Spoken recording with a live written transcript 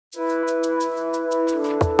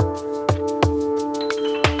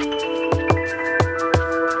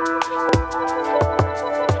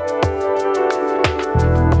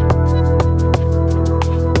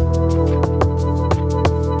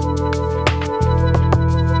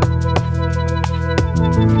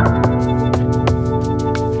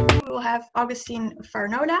Augustine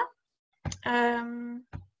Farinola.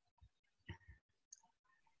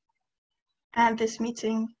 And this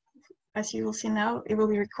meeting, as you will see now, it will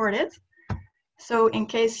be recorded. So in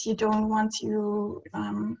case you don't want your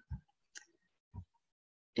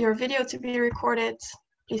video to be recorded,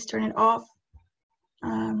 please turn it off,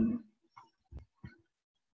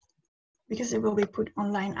 because it will be put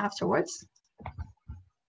online afterwards.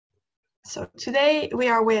 So today we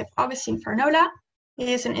are with Augustine Farinola.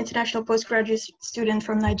 He is an international postgraduate student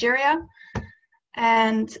from Nigeria,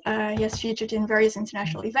 and he has featured in various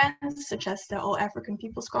international events, such as the All African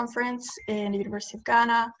Peoples Conference in the University of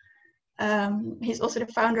Ghana. He's also the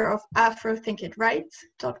founder of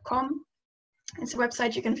afrothinkitright.com. It's a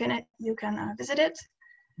website you can visit it,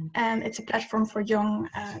 and it's a platform for young,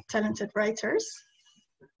 talented writers.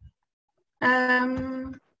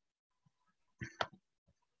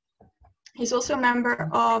 He's also a member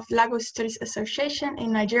of Lagos Studies Association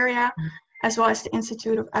in Nigeria, as well as the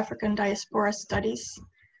Institute of African Diaspora Studies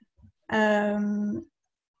at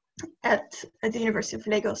the University of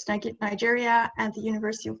Lagos, Nigeria, and the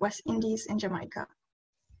University of West Indies in Jamaica.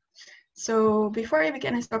 So before he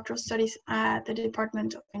began his doctoral studies at the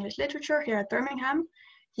Department of English Literature here at Birmingham,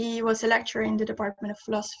 he was a lecturer in the Department of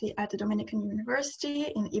Philosophy at the Dominican University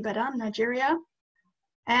in Ibadan, Nigeria.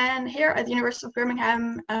 And here at the University of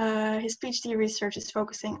Birmingham, his PhD research is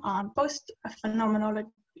focusing on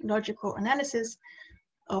post-phenomenological analysis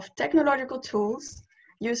of technological tools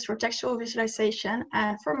used for textual visualization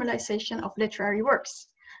and formalization of literary works.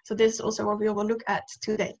 So this is also what we will look at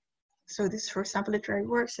today. So this is, for example, literary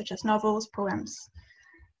works such as novels, poems.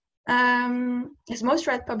 His most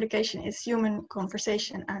read publication is Human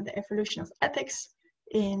Conversation and the Evolution of Ethics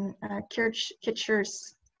in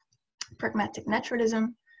Kircher's Pragmatic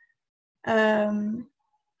Naturalism, in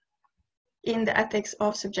the Ethics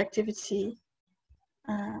of Subjectivity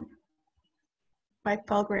by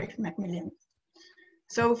Palgrave Macmillan.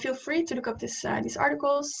 So feel free to look up these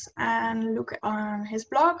articles and look on his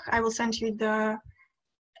blog. I will send you the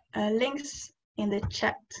links in the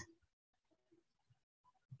chat.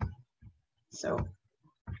 So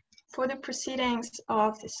for the proceedings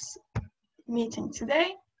of this meeting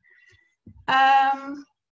today,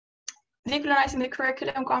 Decolonising the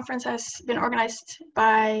Curriculum Conference has been organized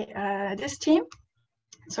by this team.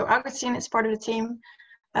 So Augustine is part of the team.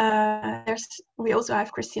 We also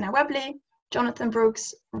have Christina Webley, Jonathan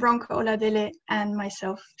Brooks, Ronco Oladele, and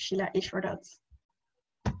myself, Sheila Ishwardat.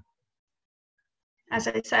 As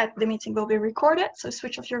I said, the meeting will be recorded, so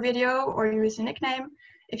switch off your video or use a nickname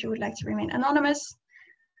if you would like to remain anonymous.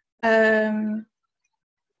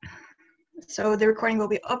 So the recording will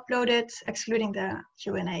be uploaded, excluding the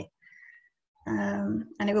Q&A.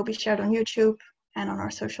 And it will be shared on YouTube and on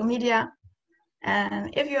our social media.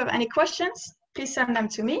 And if you have any questions, please send them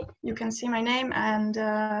to me. You can see my name, and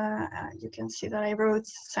you can see that I wrote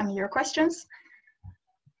 "Send me your questions."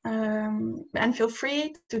 And feel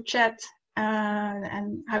free to chat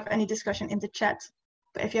and have any discussion in the chat.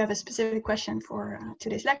 But if you have a specific question for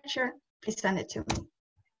today's lecture, please send it to me.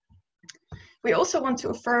 We also want to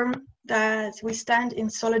affirm that we stand in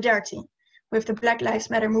solidarity with the Black Lives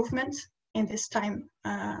Matter movement in this time,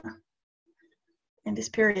 in this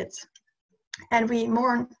period. And we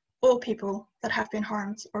mourn all people that have been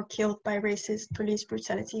harmed or killed by racist police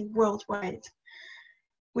brutality worldwide.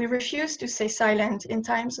 We refuse to stay silent in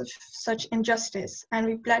times of such injustice, and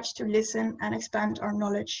we pledge to listen and expand our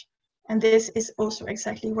knowledge. And this is also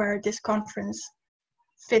exactly where this conference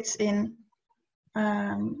fits in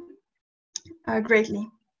greatly,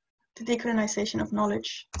 the decolonization of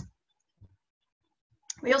knowledge.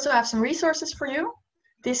 We also have some resources for you.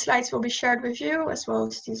 These slides will be shared with you as well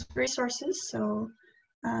as these resources, so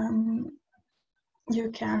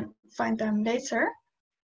you can find them later.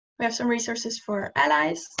 We have some resources for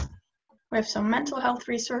allies. We have some mental health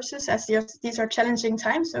resources, as these are challenging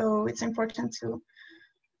times, so it's important to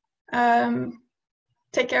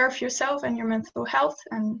take care of yourself and your mental health,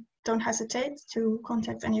 and don't hesitate to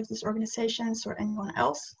contact any of these organizations or anyone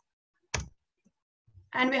else.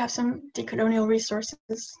 And we have some decolonial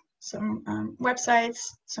resources, some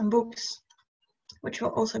websites, some books, which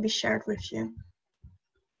will also be shared with you.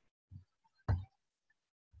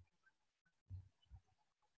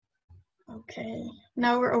 Okay,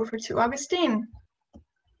 now we're over to Augustine.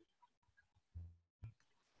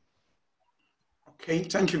 Okay,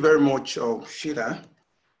 thank you very much, Sheila.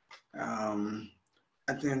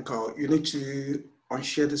 I think you need to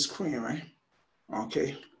unshare the screen, right?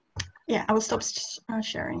 Okay. Yeah, I will stop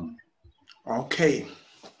sharing. Okay.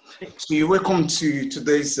 So you're welcome to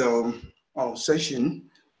today's session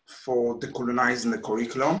for Decolonizing the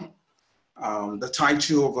Curriculum. The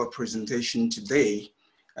title of our presentation today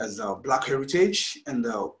is Black Heritage and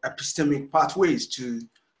the Epistemic Pathways to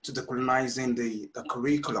Decolonizing the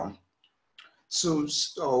Curriculum.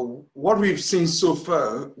 So what we've seen so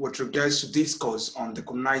far with regards to discourse on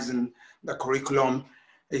decolonizing the curriculum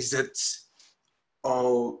is that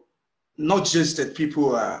not just that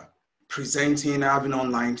people are presenting, having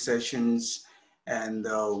online sessions and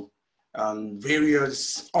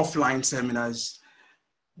various offline seminars,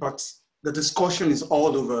 but the discussion is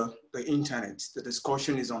all over the internet. The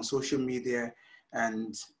discussion is on social media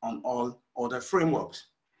and on all other frameworks.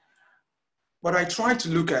 But I try to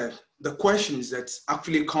look at the questions that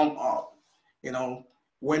actually come up,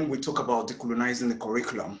 when we talk about decolonizing the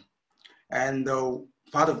curriculum. And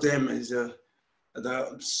part of them is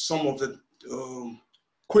some of the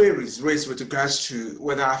queries raised with regards to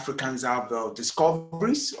whether Africans have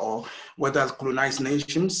discoveries or whether colonized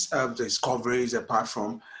nations have discoveries, apart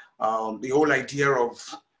from the whole idea of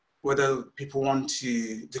whether people want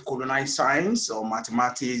to decolonize science or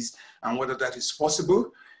mathematics and whether that is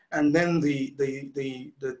possible. And then the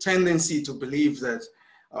tendency to believe that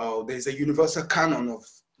there's a universal canon of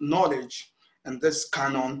knowledge, and this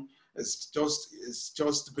canon is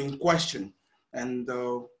just being questioned. And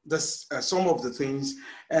that's some of the things.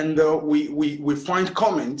 And we find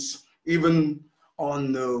comments even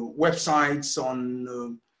on websites,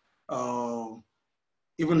 on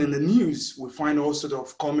even in the news. We find all sorts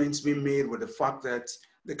of comments being made with the fact that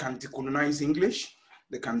they can decolonize English,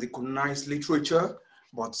 they can decolonize literature,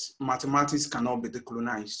 but mathematics cannot be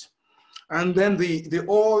decolonized. And then the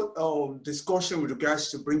whole discussion with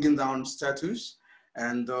regards to bringing down status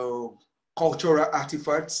and cultural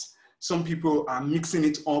artifacts. Some people are mixing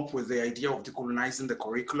it up with the idea of decolonizing the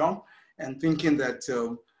curriculum and thinking that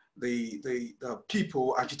the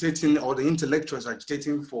people agitating or the intellectuals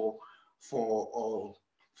agitating for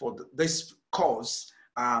this cause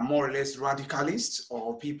are more or less radicalists,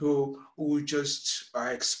 or people who just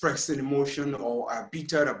are expressing emotion or are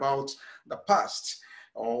bitter about the past,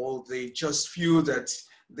 or they just feel that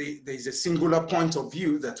there's a singular point of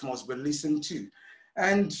view that must be listened to.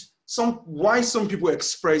 And why some people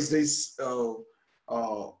express this,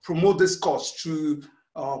 promote this cause through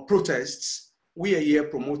protests, we are here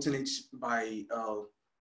promoting it by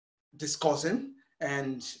discussing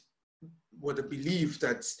and with the belief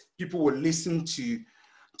that people will listen to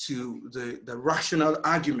the rational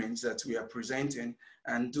arguments that we are presenting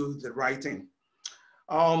and do the right thing.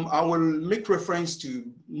 I will make reference to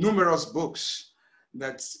numerous books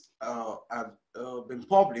that have been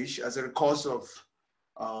published as a result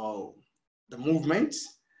of the movement,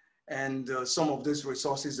 and some of these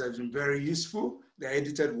resources have been very useful. They're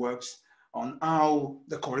edited works on how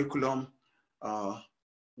the curriculum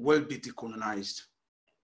will be decolonized.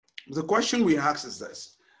 The question we ask is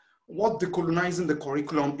this: what decolonizing the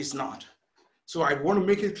curriculum is not? So I want to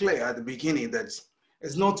make it clear at the beginning that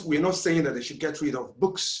we're not saying that they should get rid of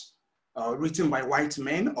books written by white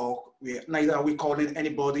men, or neither are we calling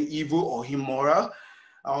anybody evil or immoral.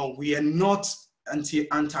 We are not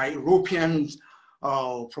anti-European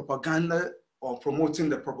propaganda or promoting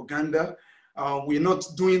the propaganda. We're not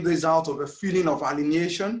doing this out of a feeling of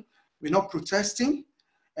alienation. We're not protesting.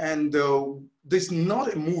 And this is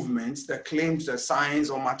not a movement that claims that science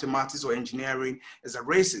or mathematics or engineering is a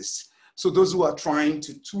racist. So those who are trying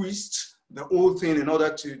to twist the whole thing in order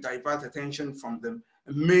to divert attention from the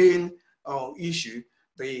main issue,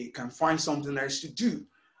 they can find something else to do.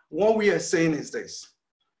 What we are saying is this: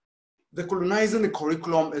 decolonizing the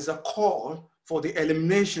curriculum is a call for the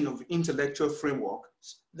elimination of intellectual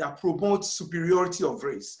frameworks that promote superiority of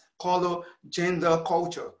race, color, gender,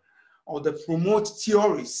 culture, or that promote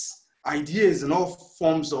theories, ideas, and all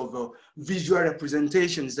forms of visual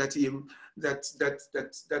representations that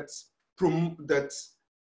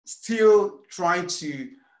still try to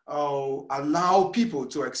allow people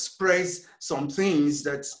to express some things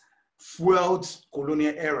that fueled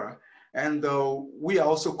colonial era. And we are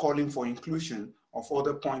also calling for inclusion of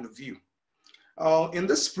other point of view. In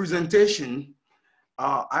this presentation,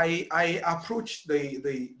 I approached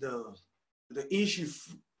the issue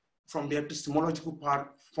from the epistemological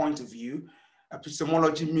point of view.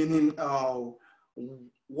 Epistemology meaning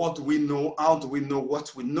what do we know, how do we know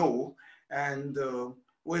what we know, and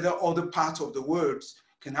whether other parts of the world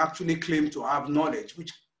can actually claim to have knowledge,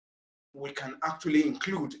 which we can actually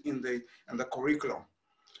include in the curriculum.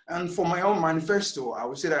 And for my own manifesto, I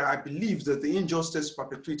would say that I believe that the injustice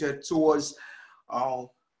perpetrated towards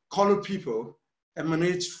colored people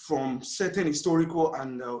emanates from certain historical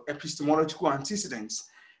and epistemological antecedents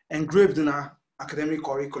engraved in our academic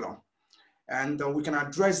curriculum. And we can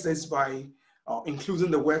address this by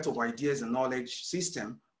including the wealth of ideas and knowledge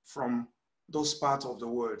system from those parts of the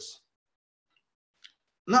world.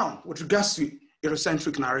 Now, with regards to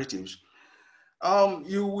Eurocentric narratives,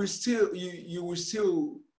 you will still,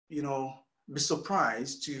 you know, be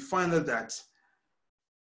surprised to find out that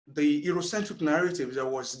the Eurocentric narrative that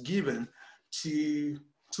was given to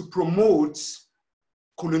promote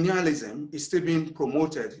colonialism is still being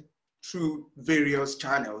promoted through various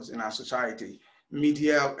channels in our society,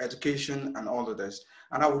 media, education, and all of this.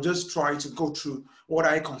 And I will just try to go through what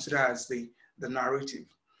I consider as the narrative.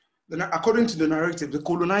 According to the narrative, the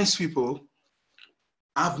colonized people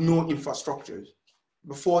have no infrastructure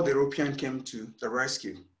before the European came to the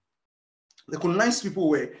rescue. The colonized people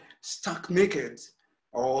were stark naked,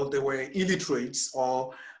 or they were illiterates,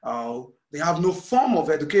 or they have no form of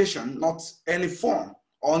education, not any form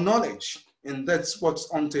or knowledge. And that's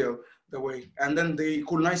what's until the way. And then the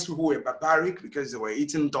colonized people were barbaric because they were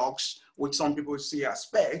eating dogs, which some people see as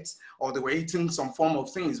pets, or they were eating some form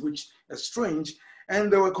of things which is strange.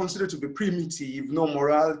 And they were considered to be primitive, no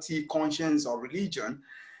morality, conscience, or religion,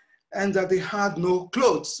 and that they had no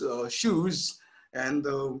clothes, shoes, and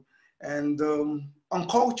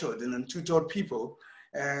uncultured and untutored people.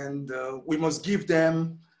 And we must give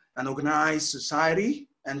them an organized society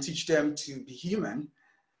and teach them to be human.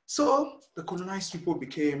 So the colonized people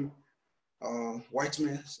became white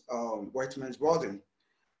man's burden.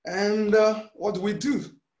 And what do?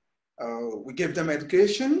 We gave them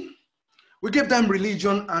education, we gave them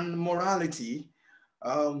religion and morality.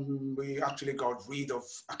 We actually got rid of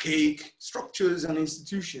archaic structures and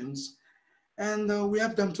institutions, and we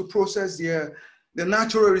have them to process their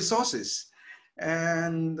natural resources.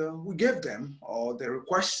 And we gave them, or they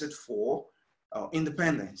requested for,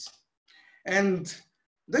 independence. And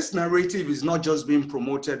this narrative is not just being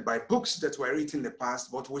promoted by books that were written in the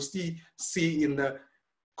past, but we still see in the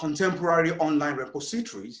contemporary online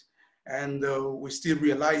repositories. And we still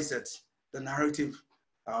realize that the narrative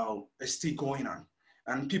is still going on.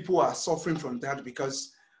 And people are suffering from that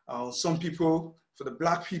because some people, for the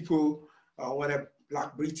Black people, whether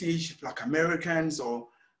Black British, Black Americans, or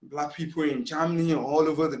Black people in Germany or all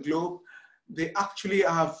over the globe, they actually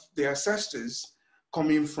have their ancestors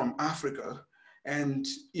coming from Africa. And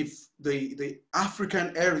if the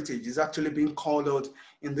African heritage is actually being called out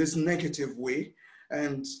in this negative way,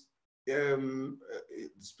 and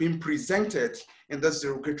it's been presented in this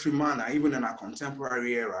derogatory manner, even in our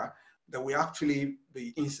contemporary era, that we actually,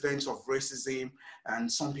 the incidents of racism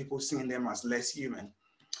and some people seeing them as less human.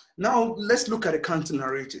 Now, let's look at the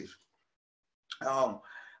counter-narrative.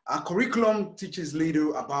 Our curriculum teaches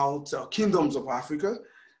little about kingdoms of Africa,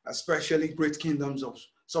 especially great kingdoms of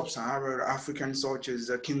sub-Saharan African, such as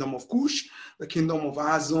the Kingdom of Kush, the Kingdom of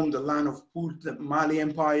Azum, the land of Put, the Mali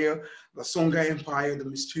Empire, the Songhai Empire, the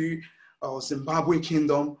mystery Zimbabwe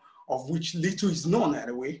Kingdom, of which little is known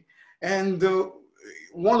anyway. And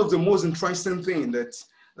one of the most interesting things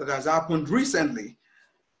that has happened recently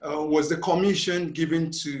was the commission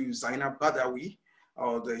given to Zainab Badawi,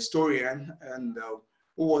 the historian, and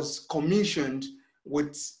who was commissioned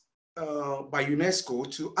with, by UNESCO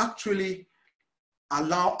to actually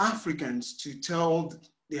allow Africans to tell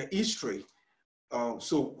their history,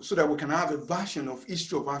 so that we can have a version of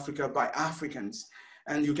history of Africa by Africans.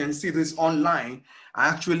 And you can see this online. I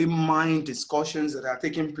actually mine discussions that are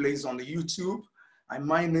taking place on the YouTube. I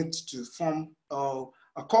mine it to form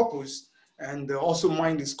a corpus, and also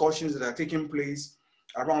mine discussions that are taking place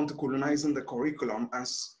around Decolonizing the curriculum.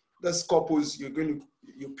 As this corpus,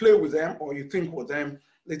 you play with them or you think with them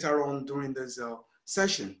later on during this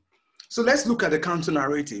session. So let's look at the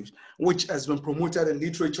counter-narrative, which has been promoted in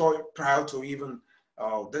literature prior to even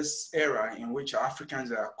this era in which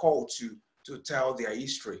Africans are called to tell their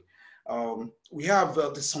history. We have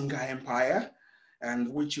the Songhai Empire,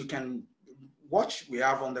 and which you can watch. We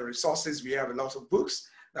have on the resources, we have a lot of books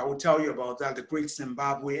that will tell you about that. The Great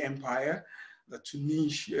Zimbabwe Empire, the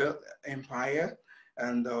Tunisia Empire,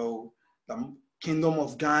 and the Kingdom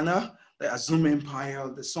of Ghana, the Azum Empire,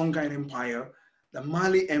 the Songhai Empire, the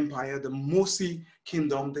Mali Empire, the Mosi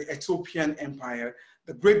Kingdom, the Ethiopian Empire,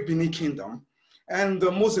 the Great Benin Kingdom, and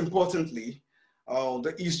most importantly,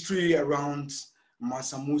 the history around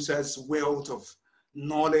Mansa Musa's wealth of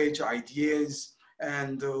knowledge, ideas,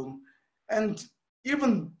 and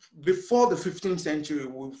even before the 15th century,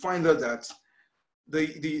 we'll find out that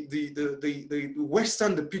the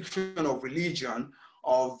Western depiction of religion,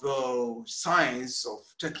 of science, of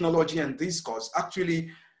technology and discourse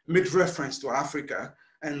actually made reference to Africa,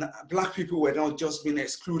 and Black people were not just being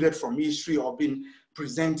excluded from history or being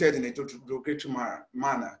presented in a derogatory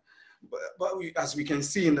manner. as we can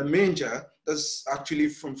see in the manger, that's actually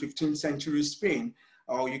from 15th century Spain.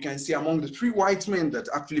 You can see among the 3 white men that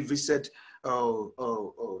actually visited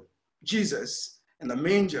Jesus in the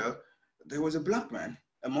manger, there was a black man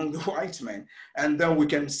among the white men. And then we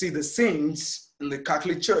can see the saints in the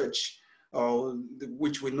Catholic Church,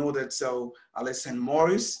 which we know that St.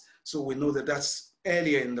 Maurice. So we know that that's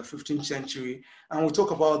earlier in the 15th century. And we'll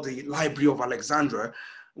talk about the Library of Alexandria,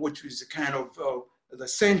 which is a kind of the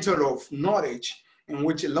center of knowledge in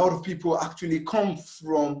which a lot of people actually come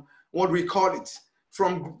from, what we call it,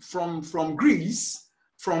 from Greece,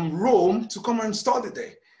 from Rome, to come and study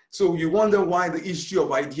there. So you wonder why the history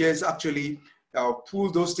of ideas actually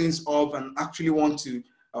pull those things up and actually want to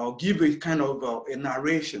give a kind of a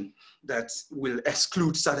narration that will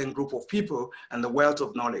exclude certain group of people and the wealth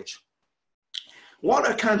of knowledge. What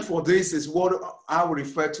accounts for this is what I would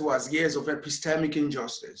refer to as years of epistemic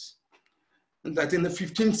injustice. And that in the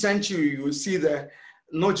 15th century, you will see that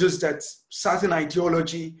not just that certain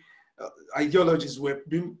ideologies were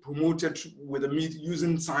being promoted with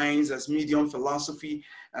using science as medium, philosophy,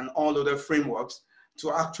 and all other frameworks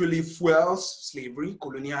to actually fuel slavery,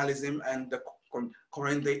 colonialism, and the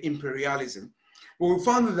current day imperialism. But we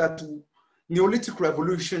found that Neolithic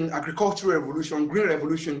revolution, agricultural revolution, green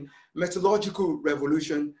revolution, metallurgical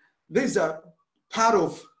revolution, these are part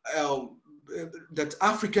of that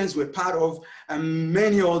Africans were part of, and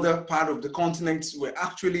many other parts of the continents were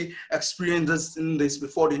actually experiencing this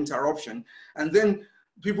before the interruption. And then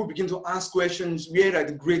people begin to ask questions, where are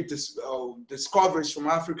the great discoveries from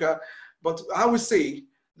Africa? But I would say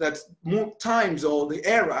that more times, or the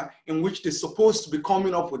era in which they're supposed to be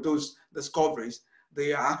coming up with those discoveries,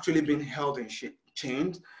 they are actually being held in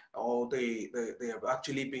chains, or they have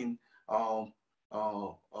actually been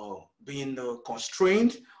being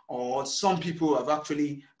constrained, or some people have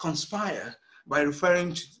actually conspired by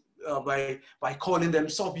referring to, by calling them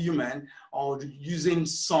subhuman, or using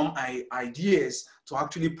some ideas to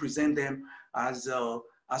actually present them as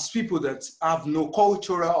people that have no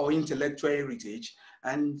cultural or intellectual heritage,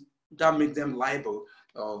 and that make them liable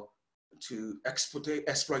to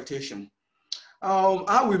exploitation.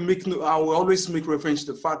 I will always make reference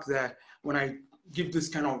to the fact that when I give this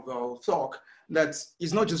kind of talk, that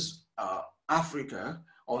it's not just Africa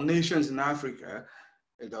or nations in Africa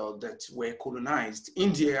that were colonized.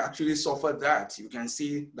 India actually suffered that. You can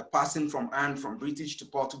see the passing from British to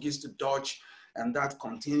Portuguese to Dutch, and that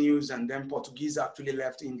continues. And then Portuguese actually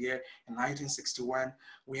left India in 1961.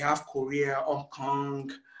 We have Korea, Hong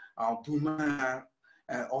Kong, Burma,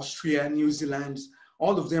 Austria, New Zealand.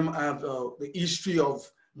 All of them have the history of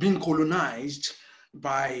being colonized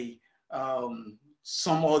by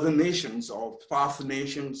some other nations, or powerful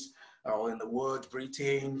nations in the world: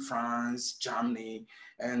 Britain, France, Germany,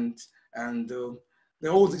 and the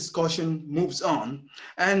whole discussion moves on.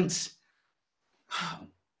 And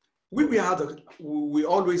we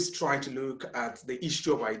always try to look at the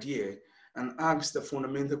history of idea and ask the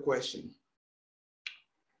fundamental question: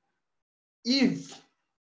 if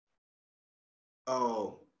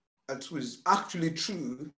it was actually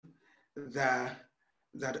true that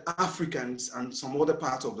Africans and some other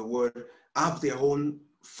parts of the world have their own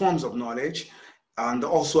forms of knowledge and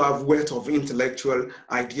also have wealth of intellectual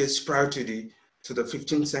ideas prior to the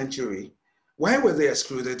 15th century, why were they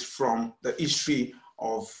excluded from the history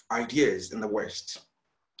of ideas in the West?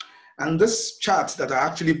 And this chart that I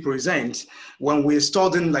actually present, when we're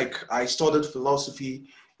studying, like I studied philosophy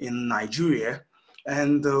in Nigeria,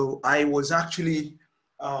 and I was actually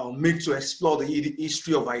made to explore the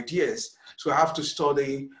history of ideas. So I have to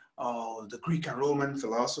study the Greek and Roman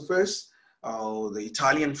philosophers, the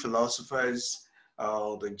Italian philosophers,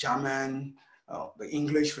 the German, the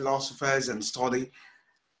English philosophers, and study.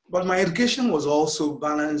 But my education was also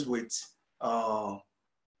balanced with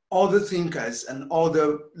other thinkers and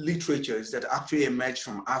other literatures that actually emerged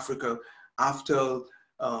from Africa after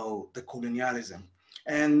the colonialism.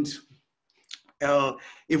 And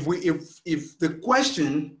if the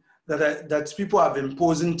question that people have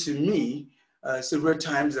imposed to me several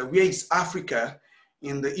times, that where is Africa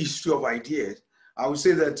in the history of ideas, I would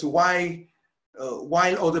say that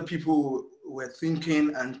while other people were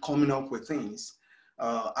thinking and coming up with things,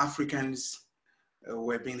 Africans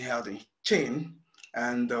were being held in chain,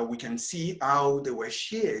 and we can see how they were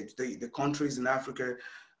shared. The countries in Africa,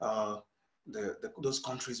 those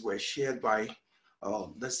countries were shared by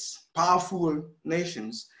these powerful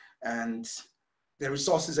nations, and their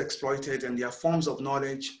resources exploited, and their forms of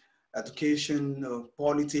knowledge, education,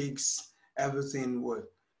 politics, everything were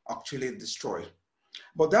actually destroyed.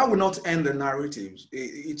 But that will not end the narrative.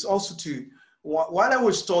 It's also to while I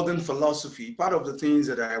was studying philosophy, part of the things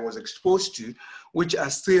that I was exposed to, which are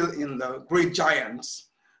still in the great giants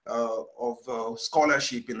of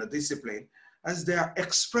scholarship in the discipline, as their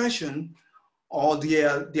expression or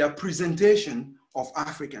their presentation of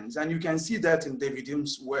Africans. And you can see that in David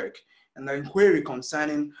Hume's work and the inquiry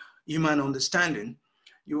concerning human understanding.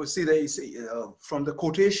 You will see that from the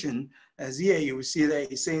quotation as here, you will see that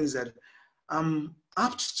he says that I'm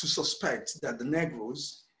apt to suspect that the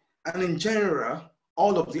Negroes, and in general,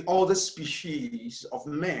 all of the other species of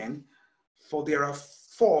men, for there are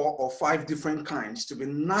 4 or 5 different kinds, to be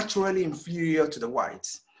naturally inferior to the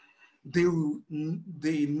whites. There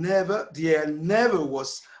never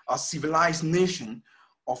was a civilized nation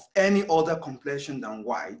of any other complexion than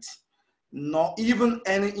white, nor even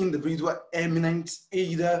any individual eminent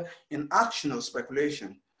either in action or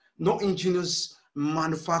speculation, no ingenious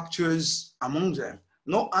manufacturers among them,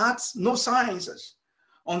 no arts, no sciences.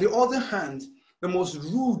 On the other hand, the most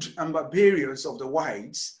rude and barbarians of the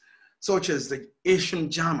whites, such as the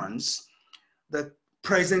ancient Germans, the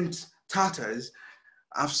present Tatars,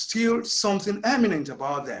 have still something eminent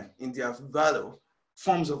about them in their value,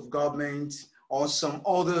 forms of government, or some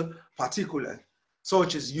other particular,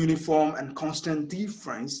 such as uniform and constant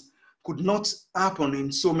difference, could not happen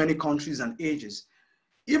in so many countries and ages.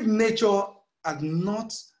 If nature had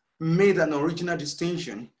not made an original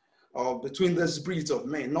distinction between these breeds of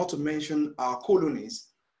men, not to mention our colonies,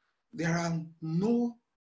 there are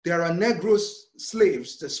Negro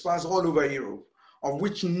slaves dispersed all over Europe, of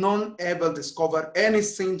which none ever discovered any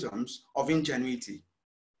symptoms of ingenuity.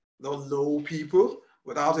 The low people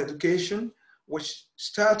without education, which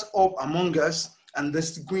start up among us and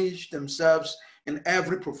distinguish themselves in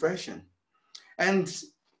every profession, and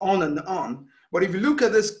on and on. But if you look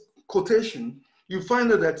at this quotation, you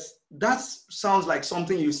find that sounds like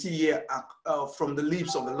something you see here from the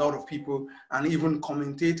lips of a lot of people and even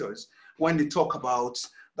commentators when they talk about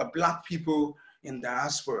the Black people in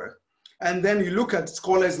diaspora. And then you look at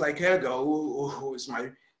scholars like Hegel, who is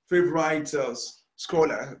my favorite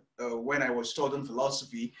scholar when I was studying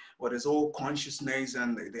philosophy, with his whole consciousness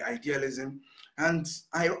and the idealism. And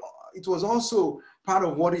it was also part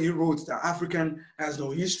of what he wrote, that African has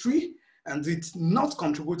no history and did not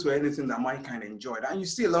contribute to anything that my kind enjoyed. And you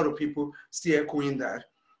see a lot of people still echoing that.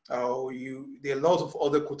 There are a lot of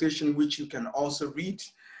other quotations which you can also read.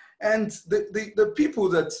 And the people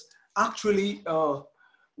that actually,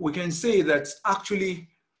 we can say that actually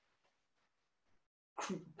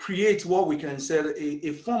create what we can say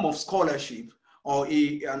a form of scholarship or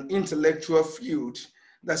an intellectual field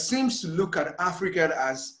that seems to look at Africa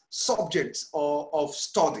as subjects of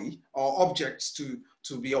study or objects to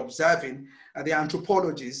be observing, the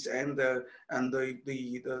anthropologists and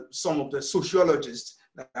some of the sociologists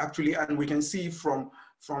that actually, and we can see from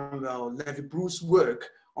Levi-Bruce's work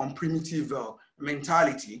on primitive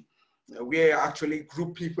mentality, where actually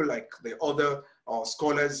group people like the other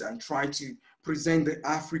scholars and try to present the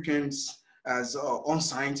Africans as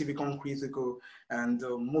unscientific, uncritical, and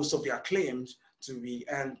most of their claims to be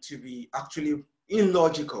actually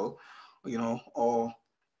illogical, or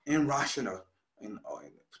irrational,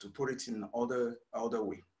 to put it in other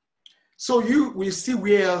way. So we see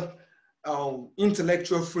where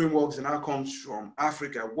intellectual frameworks now comes from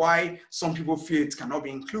Africa. Why some people feel it cannot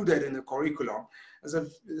be included in the curriculum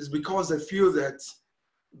is because they feel that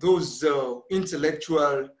those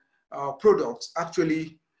intellectual products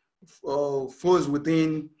actually falls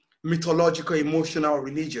within mythological, emotional,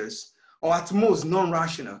 religious, or at most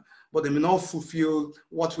non-rational, but they may not fulfill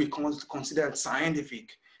what we consider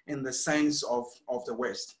scientific in the sense of the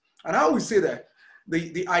West. And I would say that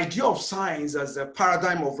the idea of science as a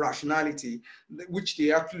paradigm of rationality, which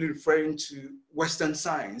they are actually referring to Western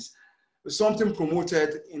science, was something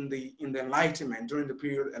promoted in the Enlightenment, during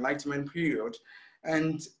the Enlightenment period.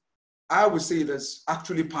 And I would say that's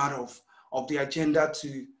actually part of the agenda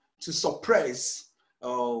to suppress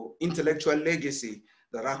intellectual legacy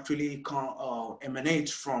that actually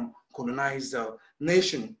emanates from colonized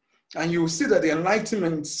nation. And you will see that the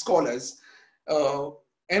Enlightenment scholars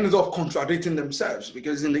ended up contradicting themselves,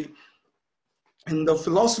 because in the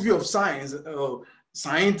philosophy of science,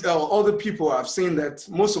 other people have seen that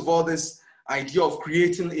most of all this idea of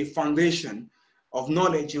creating a foundation of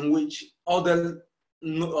knowledge in which other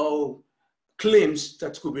claims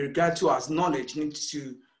that could be regarded to as knowledge need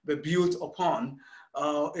to be built upon,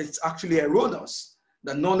 it's actually erroneous.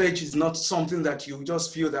 The knowledge is not something that you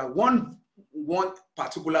just feel that one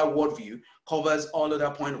particular worldview covers all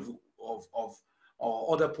other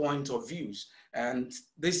other point of views. And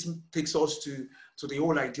this takes us to the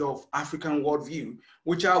whole idea of African worldview,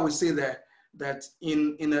 which I would say that that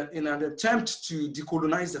in an attempt to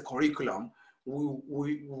decolonize the curriculum,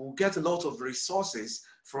 we will get a lot of resources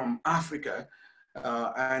from Africa,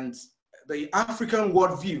 and the African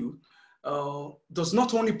worldview does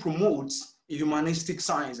not only promote humanistic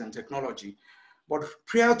science and technology, but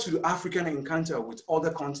prior to the African encounter with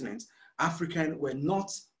other continents, Africans were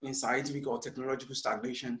not in scientific or technological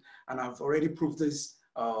stagnation, and I've already proved this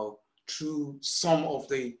through some of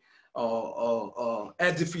the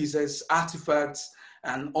edifices, artifacts,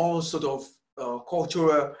 and all sort of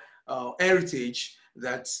cultural heritage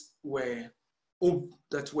that were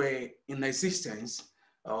in existence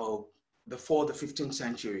before the 15th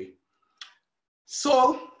century.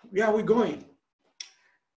 So where are we going?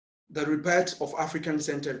 The rebirth of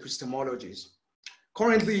African-centered epistemologies.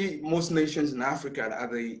 Currently, most nations in Africa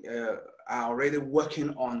are already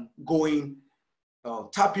working on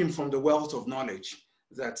tapping from the wealth of knowledge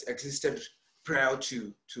that existed prior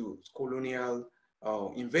to colonial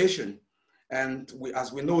invasion. And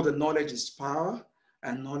as we know, the knowledge is power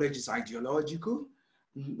and knowledge is ideological.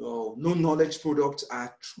 No knowledge products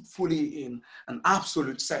are fully in an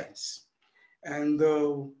absolute sense. And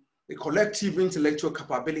the collective intellectual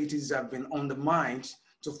capabilities have been undermined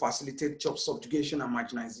to facilitate job subjugation and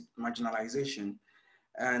marginalization.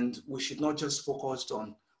 And we should not just focus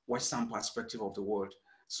on Western perspective of the world.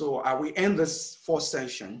 So I will end this first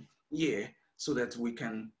session here so that we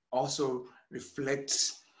can also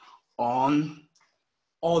reflect on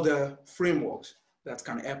other frameworks that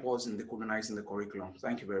can help us in decolonizing the curriculum.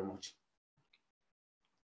 Thank you very much.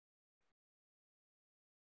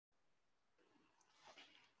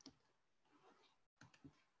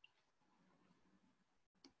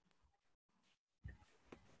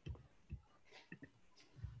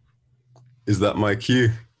 Is that my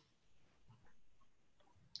cue?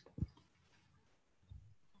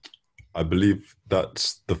 I believe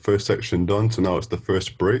that's the first section done, so now it's the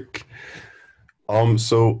first break.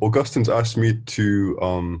 So Augustine's asked me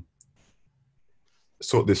to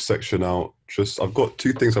sort this section out. I've got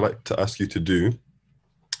two things I'd like to ask you to do.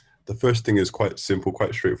 The first thing is quite simple,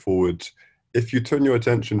 quite straightforward. If you turn your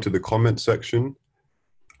attention to the comment section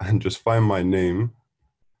and just find my name,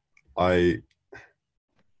 I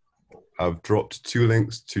have dropped 2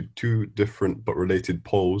 links to 2 different but related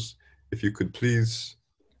polls. If you could please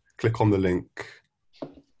click on the link.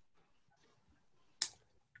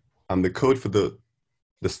 And the code for the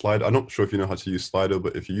slide, I'm not sure if you know how to use Slido,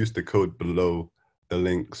 but if you use the code below the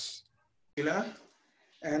links.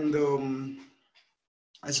 And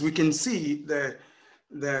as we can see,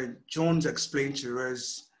 the Jones explained to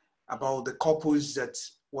us about the corpus that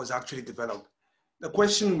was actually developed. The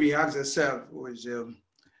question we asked ourselves was,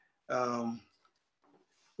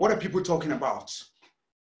 what are people talking about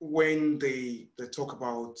when they talk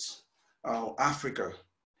about Africa?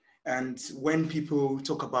 And when people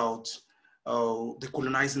talk about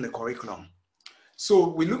decolonizing the curriculum. So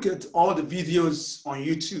we look at all the videos on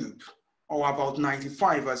YouTube, or about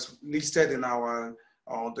 95 as listed in our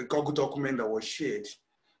the Google document that was shared.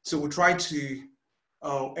 So we try to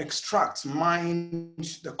mine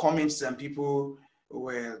the comments that people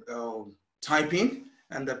were typing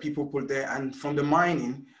and that people put there. And from the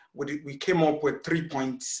mining, we came up with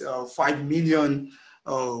 3.5 million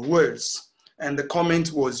words. And the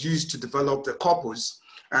comment was used to develop the corpus.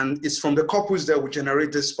 And it's from the corpus that we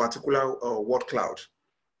generate this particular word cloud.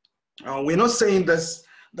 We're not saying this,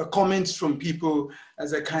 the comments from people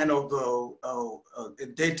as a kind of a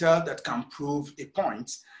data that can prove a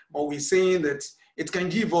point, but we're saying that it can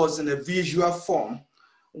give us in a visual form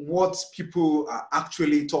what people are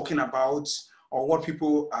actually talking about or what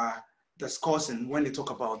people are discussing when they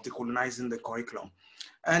talk about decolonizing the curriculum.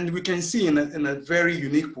 And we can see in a very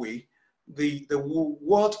unique way, the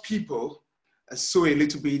world people are so a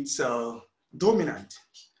little bit dominant.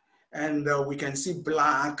 And we can see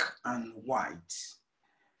black and white.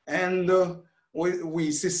 And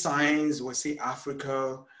we see signs, we see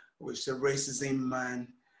Africa, we see racism, man.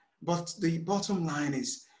 But the bottom line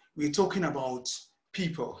is we're talking about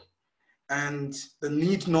people and the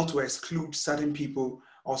need not to exclude certain people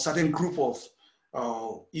or certain group of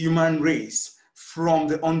human race from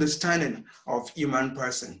the understanding of human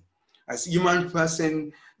person. As human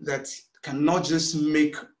person that cannot just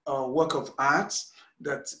make a work of art,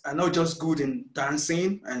 that are not just good in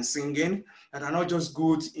dancing and singing, that are not just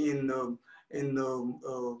good in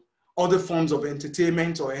other forms of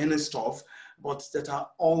entertainment or any stuff, but that are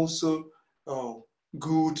also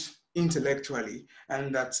good intellectually,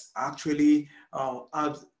 and that actually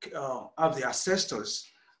have the ancestors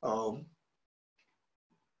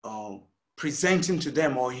presenting to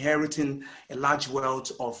them or inheriting a large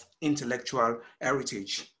wealth of intellectual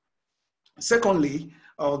heritage. Secondly,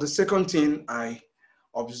 the second thing I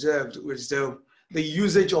observed was the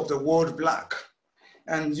usage of the word black.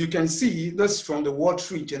 And you can see this from the word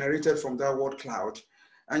tree generated from that word cloud.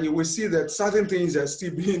 And you will see that certain things are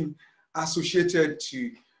still being associated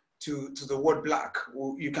to the word black.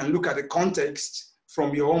 You can look at the context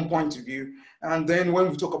from your own point of view. And then when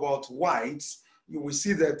we talk about white, you will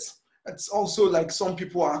see that it's also like some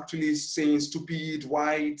people are actually saying stupid,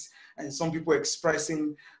 white, and some people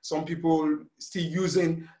expressing, some people still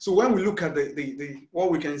using. So when we look at the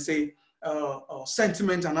what we can say,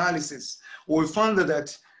 sentiment analysis, we found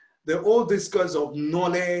that the whole discourse of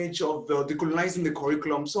knowledge, of decolonizing the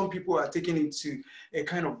curriculum, some people are taking it to a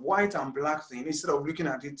kind of white and black thing instead of looking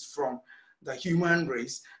at it from the human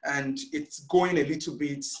race, and it's going a little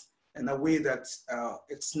bit in a way that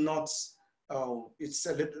it's not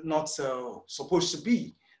supposed to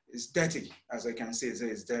be. It's dirty, as I can say,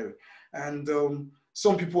 it's dirty. And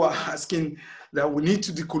some people are asking that we need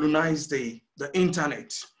to decolonize the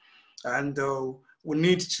internet, and we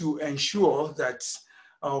need to ensure that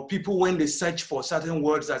people, when they search for certain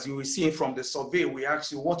words, as you will see from the survey, we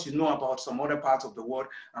ask you what you know about some other part of the world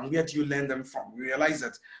and where do you learn them from. We realize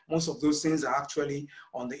that most of those things are actually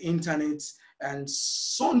on the internet, and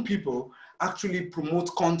some people actually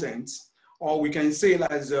promote content, or we can say,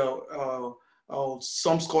 as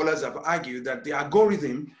some scholars have argued, that the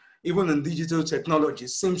algorithm, even in digital technology,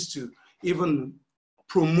 seems to even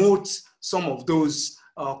promote some of those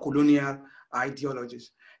colonial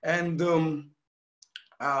ideologies. And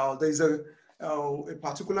there's a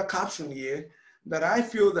particular caption here that I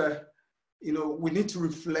feel that, we need to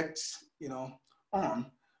reflect, on,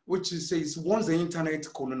 which says, once the internet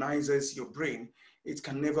colonizes your brain, it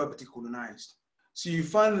can never be decolonized. So you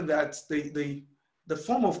find that the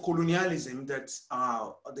form of colonialism that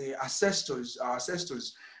our ancestors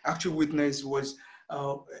actually witnessed was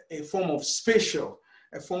a form of spatial,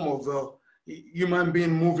 a form of human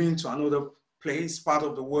being moving to another place, part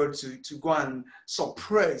of the world, to go and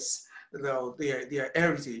suppress their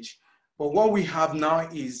heritage. But what we have now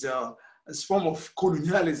is a form of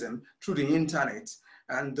colonialism through the internet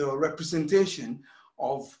and the representation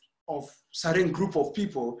of certain group of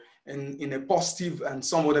people in a positive and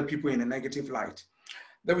some other people in a negative light.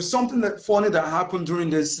 There was something funny that happened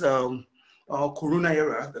during this Corona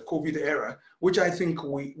era, the COVID era, which I think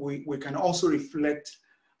we can also reflect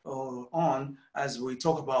on as we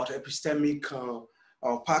talk about epistemic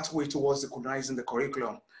pathway towards decolonizing the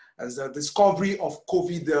curriculum. As the discovery of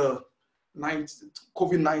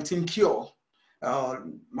COVID-19 cure,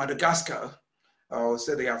 Madagascar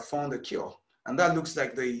said they have found a cure, and that looks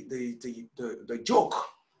like the joke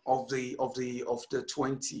of the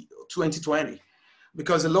 2020,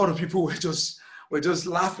 because a lot of people were just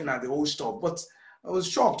laughing at the whole stuff. But I was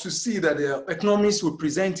shocked to see that the economists would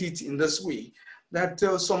present it in this way, that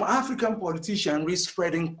some African politicians risk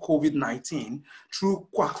spreading COVID-19 through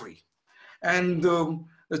quackery. And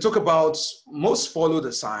they talk about most follow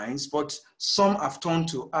the signs, but some have turned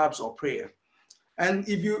to herbs or prayer. And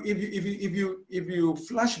if you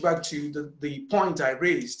flash back to the point I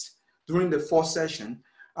raised during the first session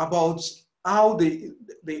about how the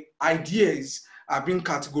ideas are being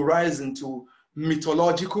categorized into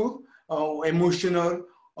mythological, emotional,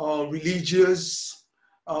 religious,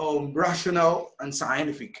 rational, and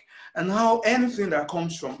scientific, and how anything that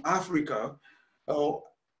comes from Africa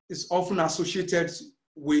is often associated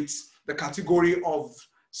with the category of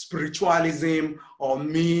spiritualism or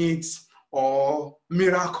myths or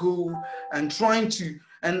miracle, and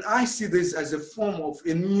and I see this as a form of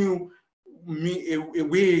a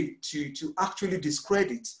way to actually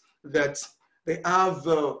discredit that they have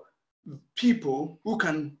people who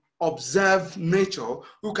can observe nature,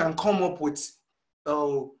 who can come up with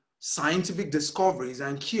scientific discoveries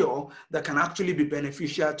and cure that can actually be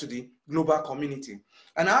beneficial to the global community.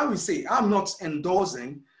 And I will say, I'm not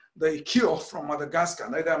endorsing the cure from Madagascar,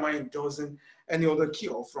 neither am I endorsing any other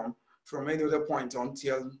cure from any other point,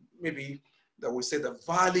 until maybe that we say the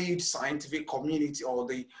valid scientific community or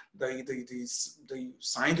the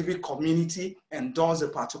scientific community endorse a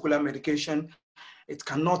particular medication. It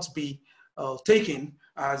cannot be taken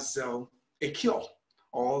as a cure,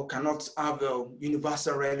 or cannot have a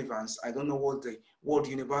universal relevance. I don't know what the word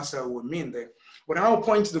universal would mean there. But I will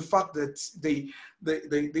point to the fact that the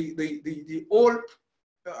old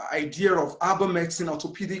idea of herbal medicine,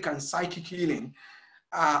 orthopedic and psychic healing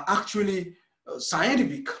are actually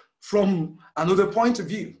scientific from another point of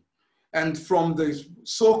view, and from the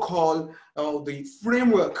so-called the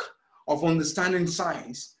framework of understanding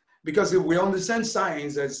science. Because if we understand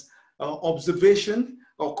science as observation,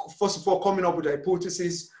 or first of all coming up with a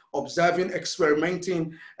hypothesis, observing,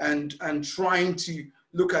 experimenting, and trying to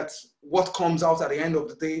look at what comes out at the end of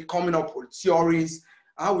the day, coming up with theories.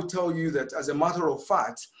 I would tell you that, as a matter of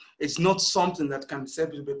fact, it's not something that can be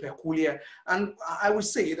said to be peculiar. And I would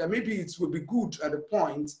say that maybe it would be good at a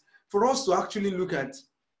point for us to actually look at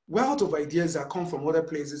wealth of ideas that come from other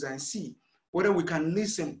places and see whether we can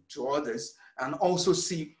listen to others, and also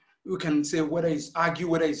see, we can say whether it's argue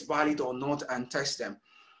whether it's valid or not, and test them.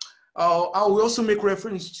 I will also make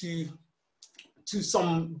reference to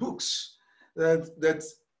some books that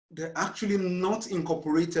they're actually not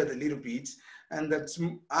incorporated a little bit, and that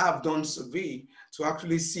I have done survey to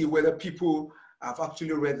actually see whether people have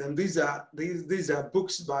actually read them. These are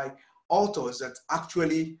books by authors that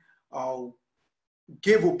actually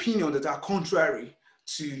gave opinion that are contrary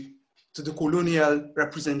to the colonial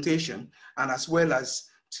representation, and as well as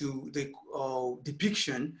to the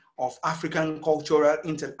depiction of African cultural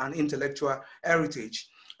and intellectual heritage.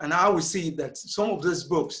 And I would see that some of these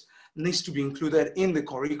books needs to be included in the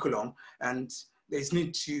curriculum, and there's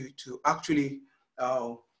need to actually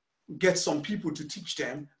get some people to teach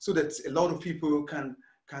them, so that a lot of people can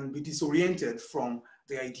be disoriented from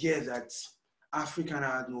the idea that African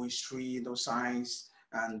had no history, no science,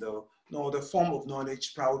 and no other form of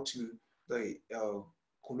knowledge prior to the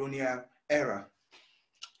colonial era.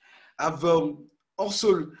 I've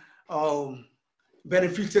also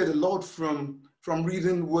benefited a lot from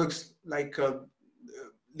reading works like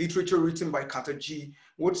literature written by Carter G.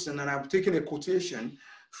 Woodson, and I've taken a quotation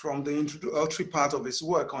from the introductory part of his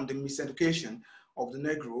work on the miseducation of the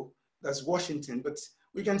Negro, that's Washington. But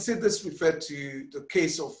we can say this referred to the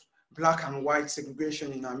case of Black and white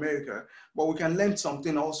segregation in America, but we can learn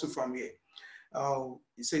something also from here.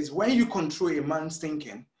 It says, when you control a man's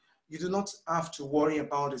thinking, you do not have to worry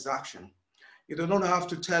about his action. You do not have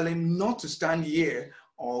to tell him not to stand here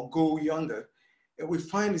or go yonder. It will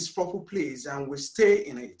find his proper place and will stay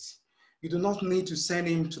in it. You do not need to send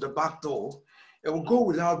him to the back door. It will go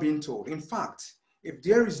without being told. In fact, if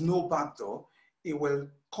there is no back door, it will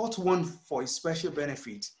cut one for his special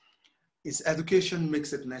benefit. His education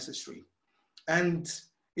makes it necessary. And,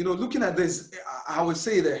 you know, looking at this, I would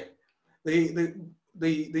say that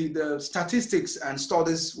the statistics and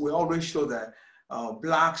studies will always show that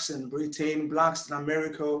Blacks in Britain, Blacks in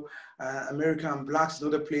America, American Blacks in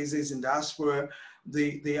other places in diaspora,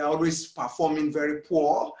 they are always performing very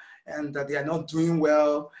poor, and that they are not doing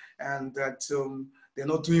well, and that they're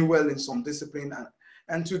not doing well in some discipline.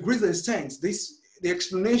 And to a great extent, the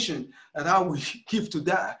explanation that I will give to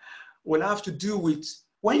that will have to do with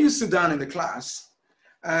when you sit down in the class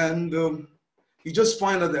and you just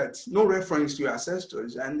find out that no reference to your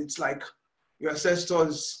ancestors, and it's like your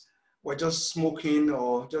ancestors were just smoking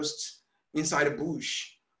or just inside a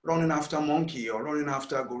bush, running after a monkey or running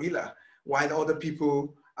after a gorilla, while other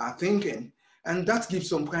people are thinking. And that gives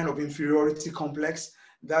some kind of inferiority complex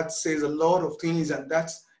that says a lot of things, and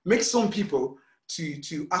that makes some people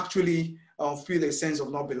to actually feel a sense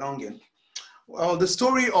of not belonging. Well, the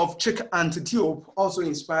story of Cheikh Anta Diop also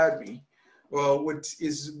inspired me with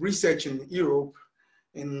his research in Europe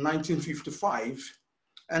in 1955,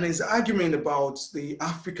 and his argument about the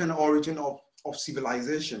African origin of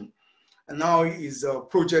civilization. And now his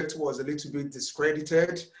project was a little bit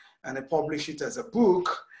discredited, and I published it as a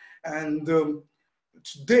book. And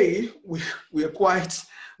today we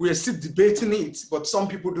are still debating it, but some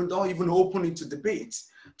people do not even open it to debate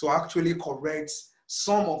to actually correct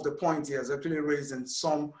some of the points he has actually raised and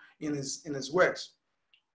some in his works.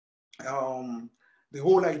 The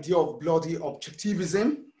whole idea of bloody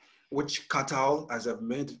objectivism, which Cattell, as I've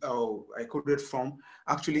made, I quoted from,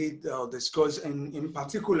 actually discussed, and in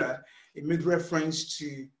particular, it made reference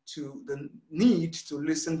to the need to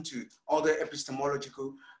listen to other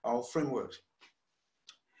epistemological frameworks.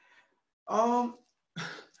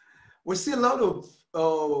 We see a lot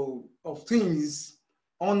of things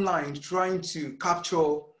online trying to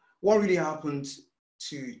capture what really happened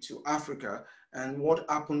to Africa and what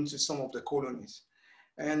happened to some of the colonies.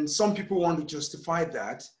 And some people want to justify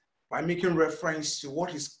that by making reference to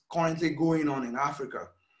what is currently going on in Africa.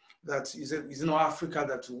 That is not Africa,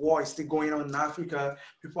 that war is still going on in Africa,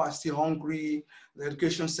 people are still hungry, the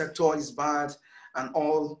education sector is bad, and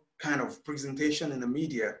all kind of presentation in the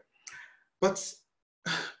media. But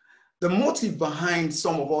the motive behind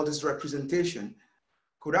some of all this representation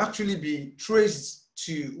could actually be traced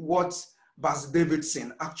to what Bas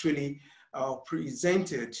Davidson actually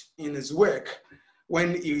presented in his work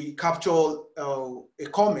when he captured a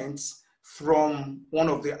comment from one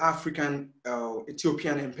of the African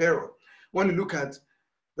Ethiopian emperor. When you look at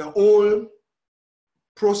the whole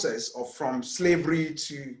process of from slavery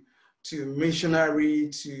to to missionary,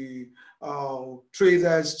 to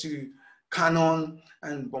traders, to cannon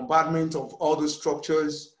and bombardment of all those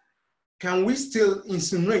structures, can we still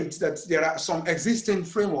insinuate that there are some existing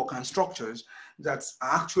framework and structures that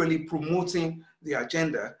are actually promoting the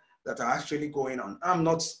agenda that are actually going on? I'm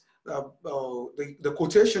not, the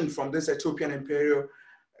quotation from this Ethiopian Imperial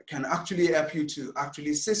can actually help you to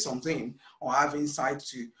actually say something or have insight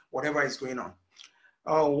to whatever is going on.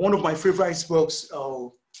 One of my favorite books,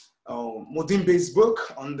 Modimbe's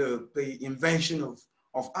book on the invention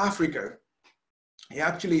of Africa, he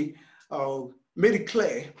actually made it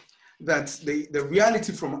clear that the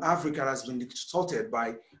reality from Africa has been distorted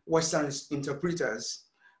by Western interpreters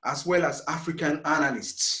as well as African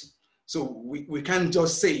analysts. So we can't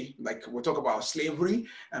just say, like, we'll talk about slavery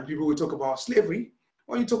and people will talk about slavery.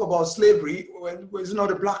 When you talk about slavery, was it not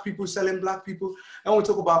the black people selling black people? And we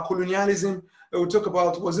talk about colonialism, we talk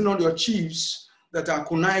about, was it not your chiefs that are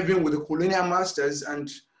conniving with the colonial masters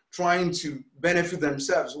and trying to benefit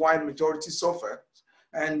themselves while majority suffer?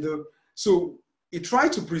 And so he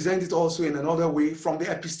tried to present it also in another way from the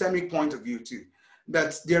epistemic point of view too,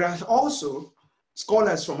 that there are also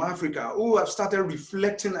scholars from Africa who have started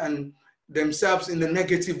reflecting on themselves in the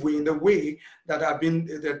negative way, in the way that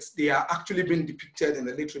that they are actually being depicted in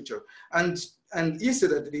the literature. And he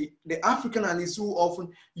said that the African analysts who often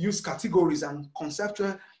use categories and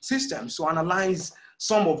conceptual systems to analyze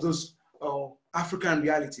some of those African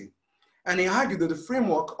reality. And he argued that the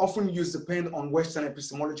framework often used depend on Western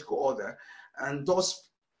epistemological order and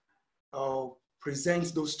thus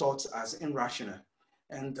presents those thoughts as irrational.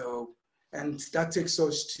 And that takes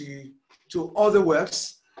us to other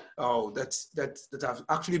works that have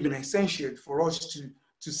actually been essential for us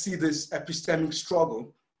to see this epistemic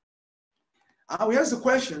struggle. Here's the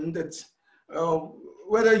question that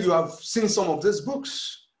whether you have seen some of these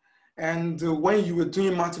books, and when you were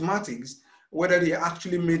doing mathematics, whether they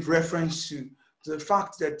actually made reference to the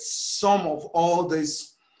fact that some of all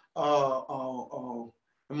these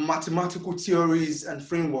mathematical theories and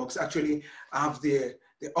frameworks actually have the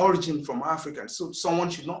origin from Africa. So someone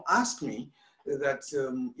should not ask me that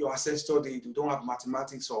your ancestor, they don't have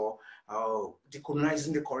mathematics, or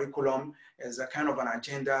decolonizing the curriculum as a kind of an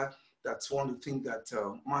agenda that's one to think that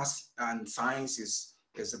math and science is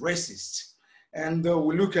racist. And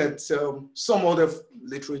we look at some other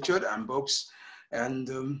literature and books and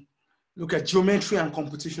look at geometry and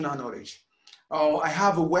computational knowledge. I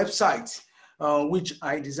have a website which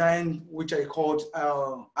I designed, which I called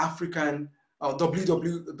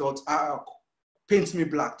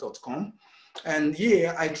www.paintmeblack.com. And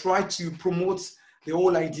here I try to promote the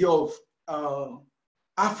whole idea of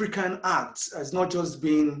African arts as not just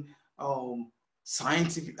being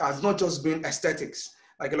scientific, as not just being aesthetics.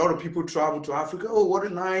 Like a lot of people travel to Africa, oh, what a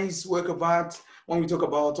nice work of art, when we talk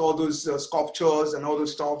about all those sculptures and all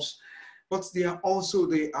those stuffs. But they are also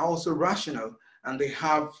rational, and they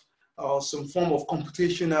have some form of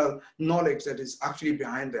computational knowledge that is actually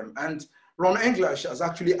behind them. And Ron English has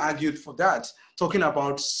actually argued for that, talking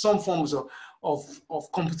about some forms of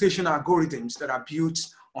computational algorithms that are built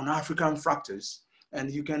on African fractals.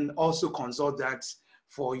 And you can also consult that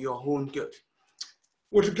for your own good.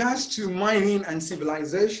 With regards to mining and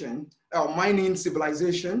civilization,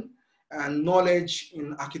 and knowledge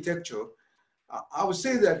in architecture, I would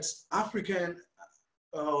say that African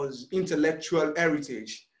intellectual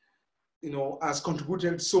heritage, has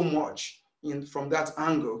contributed so much from that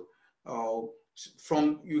angle.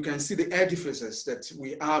 You can see the edifices that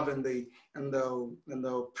we have in the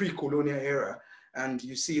pre-colonial era, and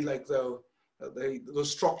you see like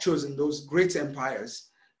those structures in those great empires.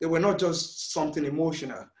 They were not just something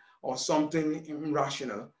emotional or something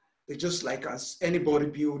irrational. They just like as anybody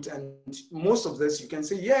built, and most of this you can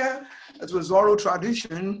say, yeah, it was oral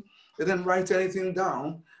tradition. They didn't write anything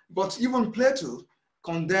down, but even Plato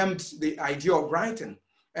condemned the idea of writing,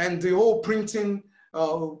 and the whole printing,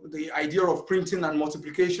 the idea of printing and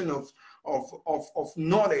multiplication of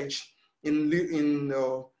knowledge in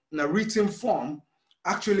a written form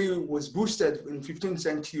actually was boosted in 15th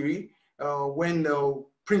century when the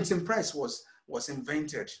printing press was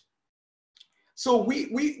invented. So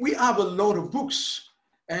we have a lot of books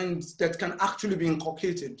and that can actually be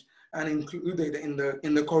inculcated and included in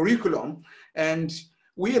the curriculum. And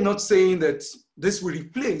we are not saying that this will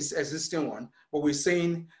replace existing one, but we're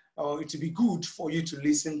saying it would be good for you to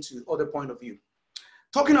listen to other point of view.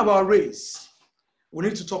 Talking about race, we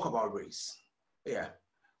need to talk about race. Yeah,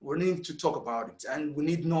 we need to talk about it, and we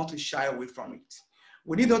need not to shy away from it.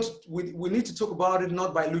 We need to talk about it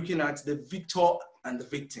not by looking at the victor and the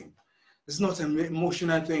victim. It's not an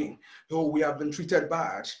emotional thing. Oh, we have been treated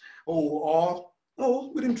bad. Oh, or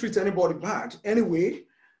Oh, we didn't treat anybody bad. Anyway,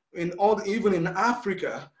 even in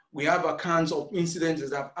Africa, we have accounts of incidents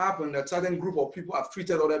that have happened that certain group of people have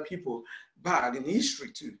treated other people bad in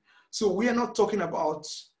history too. So we are not talking about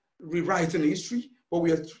rewriting history, but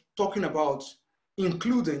we are talking about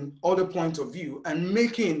including other points of view and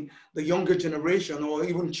making the younger generation or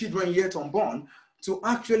even children yet unborn to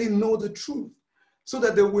actually know the truth so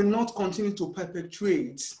that they will not continue to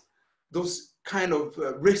perpetuate those kind of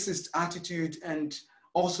racist attitude and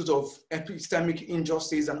all sorts of epistemic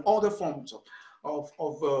injustice and other forms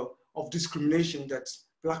of discrimination that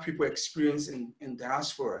Black people experience in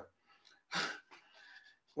diaspora.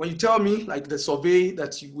 When you tell me, like the survey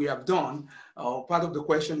that we have done, part of the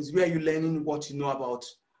question is where are you learning what you know about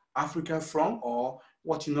Africa from, or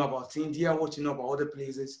what you know about India, what you know about other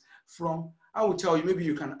places from? I would tell you, maybe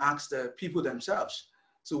you can ask the people themselves.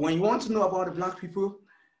 So when you want to know about the Black people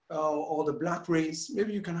or the Black race,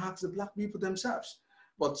 maybe you can ask the Black people themselves.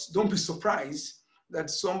 But don't be surprised that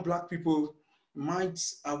some Black people might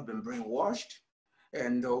have been brainwashed,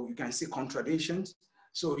 and you can see contradictions.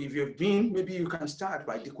 So if you've been, maybe you can start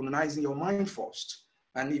by decolonizing your mind first.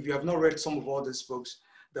 And if you have not read some of all these books,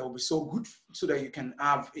 that will be so good so that you can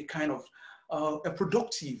have a kind of a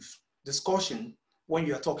productive discussion when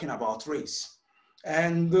you are talking about race.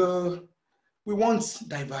 And we want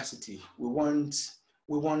diversity. We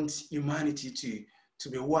want humanity to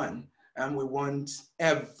be one. And we want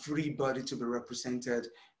everybody to be represented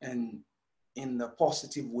in a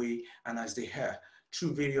positive way and as they are,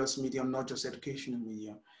 through various medium, not just educational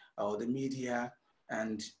medium, the media,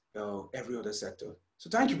 and every other sector. So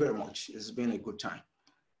thank you very much. It's been a good time.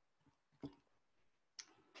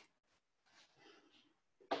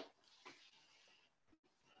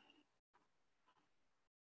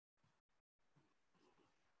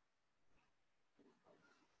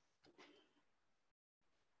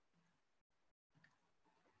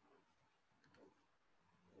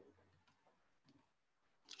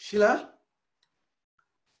 Sheila?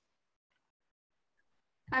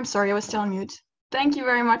 I'm sorry, I was still on mute. Thank you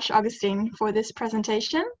very much, Augustine, for this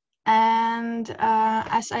presentation. And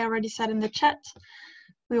as I already said in the chat,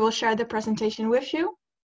 we will share the presentation with you,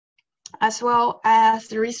 as well as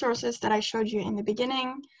the resources that I showed you in the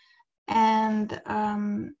beginning, and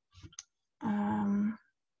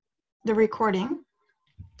the recording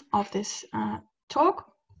of this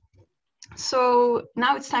talk. So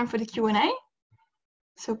now it's time for the Q&A.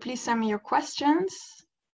 So please send me your questions.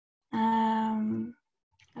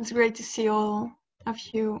 It's great to see all of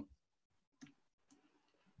you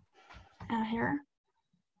here.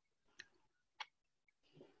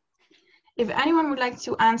 If anyone would like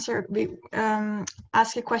to ask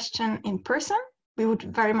a question in person, we would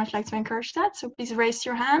very much like to encourage that. So please raise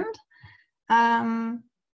your hand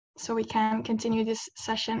so we can continue this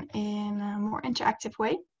session in a more interactive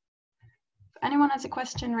way. If anyone has a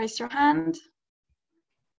question, raise your hand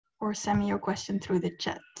or send me your question through the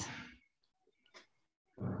chat.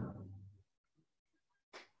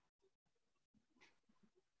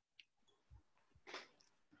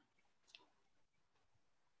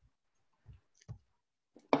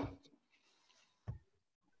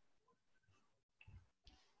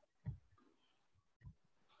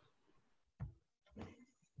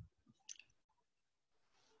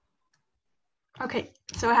 Okay,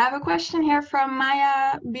 so I have a question here from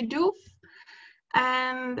Maya Bidouf.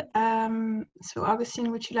 And so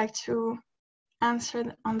Augustine, would you like to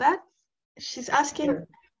answer on that? She's asking,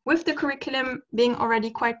 with the curriculum being already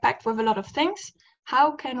quite packed with a lot of things,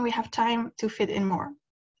 how can we have time to fit in more?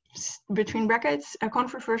 Between brackets, a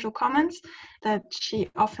controversial comment that she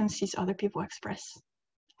often sees other people express.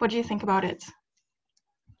 What do you think about it?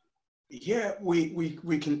 Yeah, we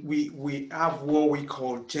have what we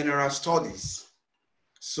call general studies.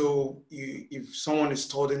 So if someone is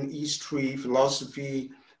studying history,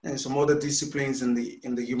 philosophy, and some other disciplines in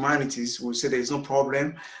the humanities, we'll say there's no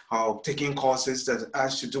problem taking courses that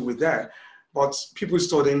has to do with that. But people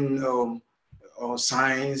studying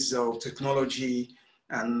science or technology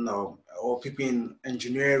and or people in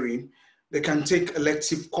engineering, they can take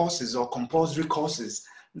elective courses or compulsory courses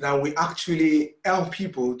that will actually help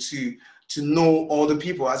people to know other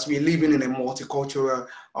people as we're living in a multicultural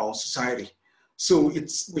society. So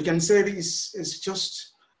we can say it's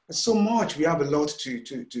just so much. We have a lot to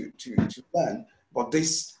learn, but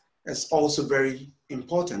this is also very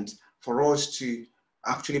important for us to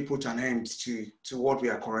actually put an end to what we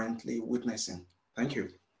are currently witnessing. Thank you.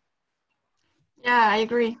 Yeah, I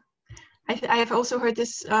agree. I have also heard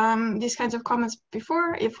these kinds of comments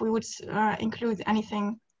before. If we would include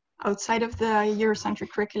anything outside of the Eurocentric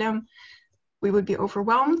curriculum, we would be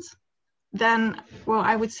overwhelmed. then, well,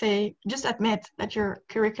 I would say just admit that your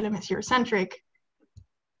curriculum is Eurocentric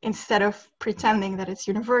instead of pretending that it's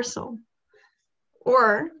universal,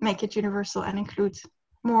 or make it universal and include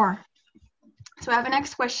more. So I have a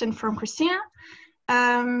next question from Christina.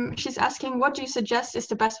 She's asking, what do you suggest is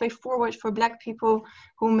the best way forward for Black people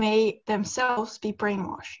who may themselves be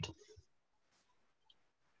brainwashed?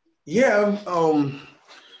 Yeah,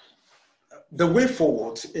 the way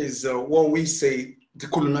forward is what we say,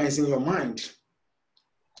 decolonizing your mind.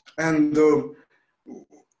 And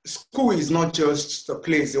school is not just a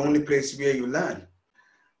place, the only place where you learn.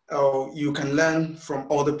 You can learn from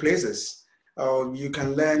other places. You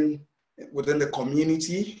can learn within the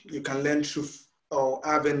community. You can learn through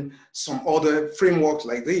having some other frameworks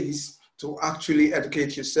like these to actually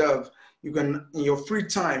educate yourself. You can, in your free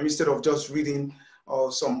time, instead of just reading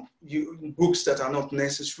some books that are not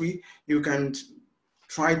necessary, you can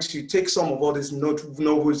try to take some of all these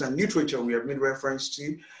novels and literature we have made reference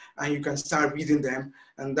to, and you can start reading them,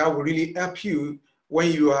 and that will really help you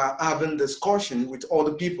when you are having discussion with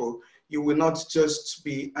other people. You will not just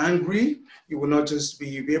be angry, you will not just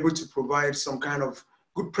be able to provide some kind of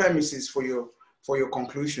good premises for your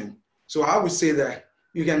conclusion. So I would say that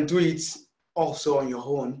you can do it also on your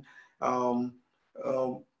own.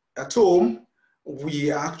 At home,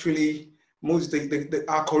 we actually,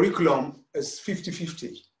 our curriculum is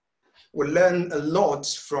 50-50. We learn a lot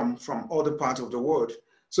from other parts of the world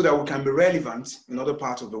so that we can be relevant in other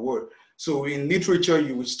parts of the world. So in literature,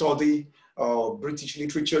 you will study British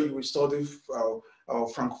literature, you will study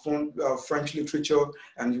Francophone French literature,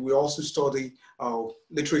 and you will also study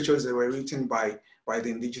literatures that were written by the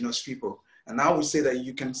indigenous people. And I would say that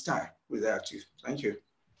you can start with that too. Thank you.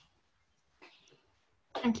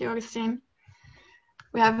 Thank you, Augustine.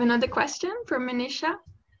 We have another question from Manisha.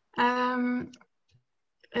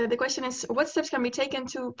 The question is, what steps can be taken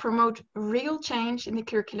to promote real change in the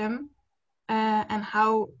curriculum and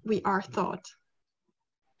how we are taught?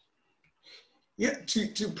 Yeah,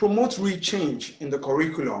 to promote real change in the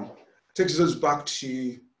curriculum takes us back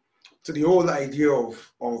to the whole idea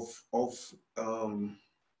of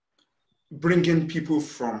bringing people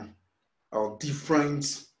from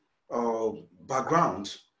different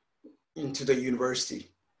backgrounds into the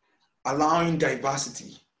university, allowing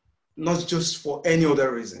diversity, not just for any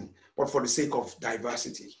other reason, but for the sake of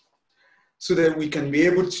diversity, so that we can be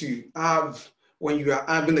able to have, when you are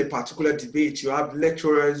having a particular debate, you have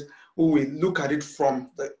lecturers who will look at it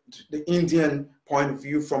from the Indian point of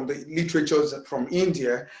view, from the literatures from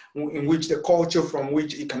India, in which the culture from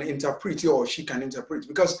which he can interpret, he or she can interpret,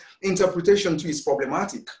 because interpretation too is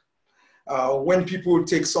problematic. When people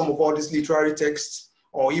take some of all these literary texts,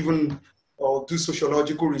 or even do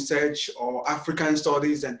sociological research or African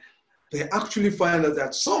studies, and they actually find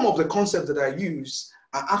that some of the concepts that are used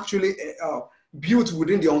are actually built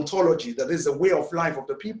within the ontology, that is the way of life of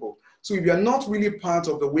the people. So if you are not really part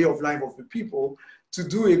of the way of life of the people, to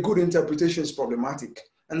do a good interpretation is problematic.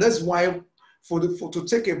 And that's why to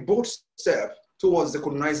take a bold step towards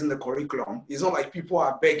decolonizing the curriculum, it's not like people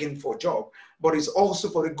are begging for a job, but it's also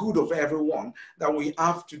for the good of everyone that we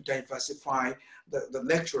have to diversify the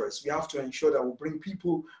lecturers. We have to ensure that we bring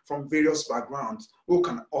people from various backgrounds who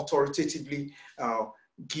can authoritatively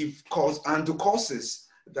give and do courses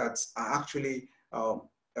that are actually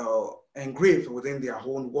engraved within their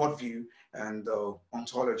own worldview and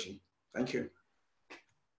ontology. Thank you.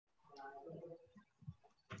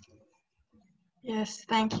 Yes,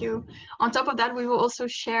 thank you. On top of that, we will also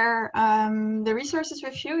share the resources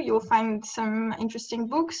with you. You will find some interesting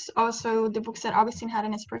books. Also, the books that Augustine had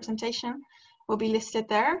in his presentation will be listed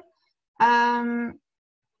there.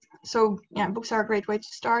 So yeah, books are a great way to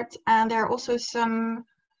start. And there are also some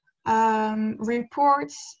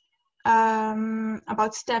reports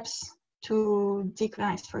about steps to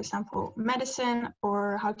decolonize, for example, medicine,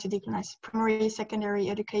 or how to decolonize primary, secondary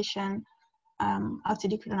education, how to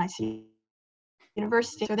decolonize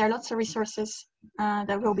university. So there are lots of resources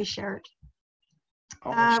that will be shared.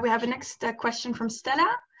 We have a next question from Stella.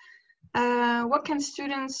 What can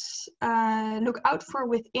students look out for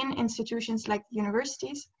within institutions like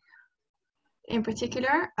universities, in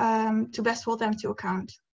particular, to best hold them to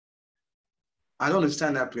account? I don't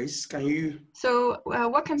understand that, please. Can you? So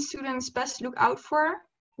what can students best look out for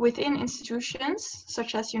within institutions,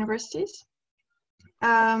 such as universities,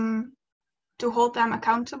 to hold them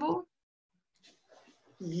accountable?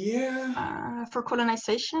 Yeah. For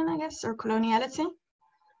colonization, I guess, or coloniality.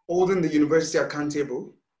 Holding the university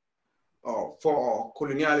accountable for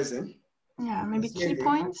colonialism. Yeah, maybe key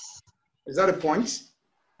points. Is that a point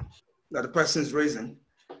that the person is raising?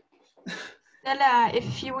 Stella,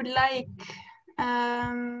 if you would like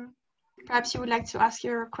Perhaps you would like to ask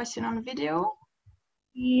your question on the video?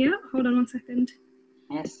 Yeah, hold on 1 second.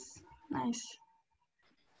 Yes, nice.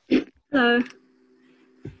 Hello.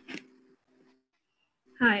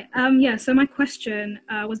 Hi. Yeah, so my question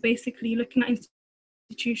was basically looking at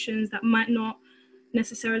institutions that might not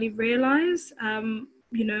necessarily realize,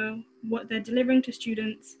 you know, what they're delivering to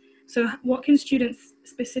students. So what can students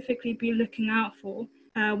specifically be looking out for,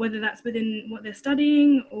 whether that's within what they're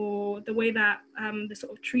studying or the way that they're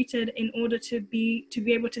sort of treated, in order to be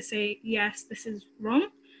able to say, yes, this is wrong,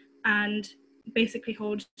 and basically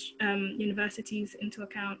hold universities into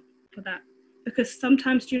account for that? Because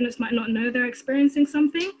sometimes students might not know they're experiencing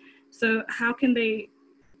something. So how can they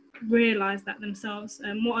realize that themselves?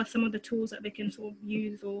 What are some of the tools that they can sort of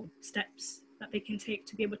use, or steps that they can take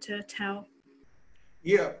to be able to tell?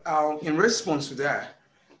 Yeah, in response to that,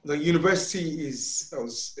 the university is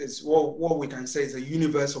what we can say is a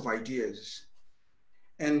universe of ideas.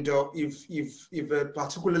 And if a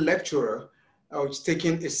particular lecturer is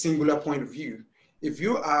taking a singular point of view, if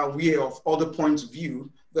you are aware of other points of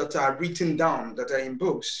view that are written down, that are in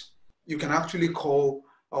books, you can actually call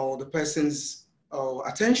the person's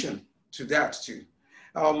attention to that too.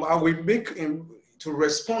 I will make, to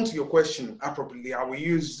respond to your question appropriately, I will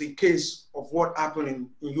use the case of what happened in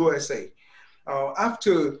USA.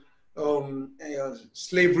 After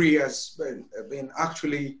slavery has been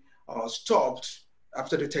actually stopped,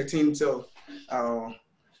 after the 13th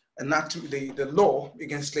the law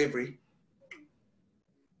against slavery,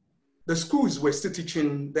 the schools were still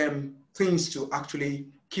teaching them things to actually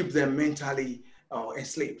keep them mentally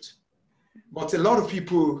enslaved. But a lot of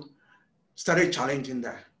people started challenging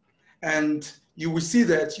that. And you will see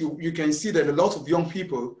that, you can see that a lot of young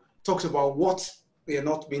people talked about what they are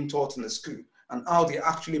not being taught in the school and how they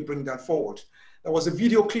actually bring that forward. There was a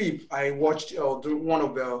video clip I watched one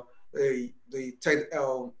of the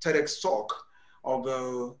TEDx talk of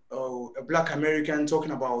a Black American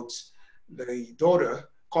talking about the daughter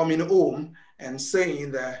coming home and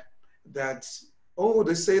saying that oh,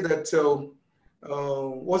 they say that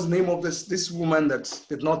what's the name of this woman that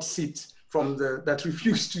did not sit from that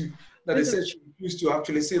refused to, that they said she refused to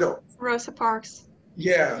actually sit up. Rosa Parks.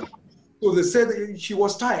 Yeah. So they said she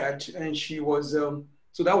was tired, and she was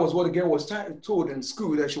so that was what the girl was told in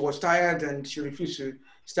school, that she was tired and she refused to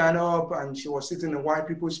stand up, and she was sitting in white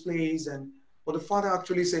people's place. But the father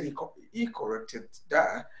actually said he corrected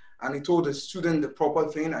that, and he told the student the proper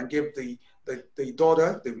thing and gave the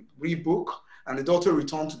daughter the read book, and the daughter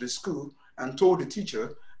returned to the school and told the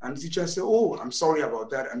teacher, and the teacher said, oh, I'm sorry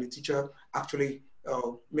about that. And the teacher actually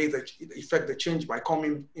made the change by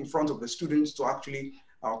coming in front of the students to actually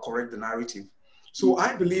correct the narrative. So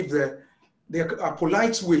I believe that there are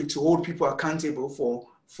polite way to hold people accountable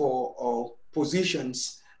for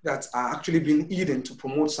positions that are actually being hidden to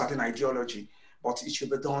promote certain ideology, but it should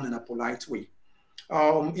be done in a polite way.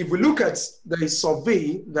 If we look at the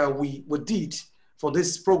survey that we did for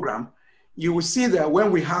this program, you will see that when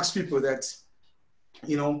we ask people that,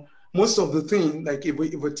 you know, most of the thing, like if we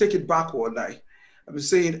take it backward, like I'm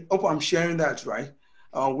saying, oh, I'm sharing that, right?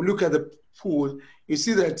 We look at the pool, you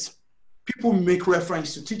see that people make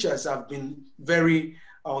reference to teachers have been very,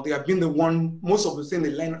 they have been the one, most of the thing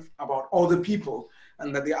they learn about other people,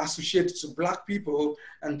 and that they associate to Black people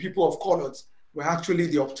and people of colors were actually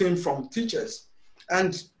they obtained from teachers.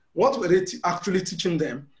 And what were they actually teaching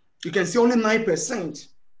them? You can see only 9%,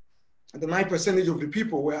 and the 9% of the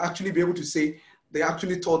people were actually be able to say they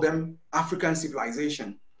actually taught them African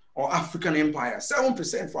civilization or African empire,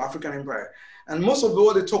 7% for African empire. And most of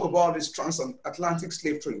what they talk about is transatlantic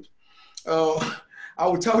slave trade. I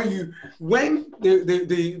will tell you, when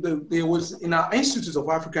there was in our Institute of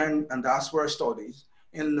African and Diaspora Studies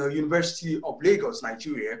in the University of Lagos,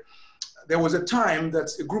 Nigeria, there was a time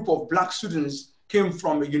that a group of Black students came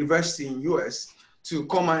from a university in US to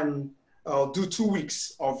come and do 2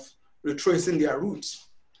 weeks of retracing their roots.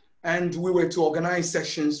 And we were to organize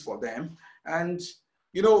sessions for them. And,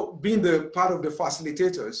 you know, being the part of the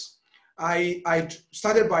facilitators, I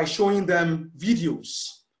started by showing them videos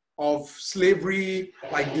of slavery,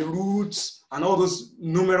 like The Roots and all those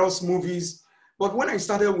numerous movies. But when I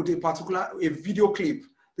started with a video clip,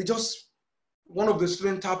 one of the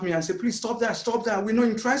students tapped me and said, please stop that, we're not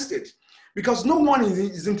interested. Because no one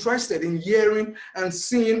is interested in hearing and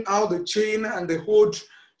seeing how the chain and the hold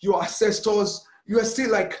your ancestors, you are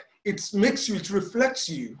still like, it makes you, it reflects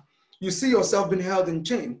you. You see yourself being held in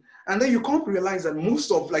chain. And then you come to realize that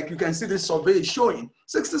most of, like you can see this survey is showing,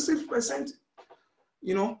 66%,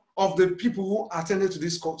 you know, of the people who attended to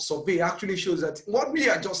this survey actually shows that what we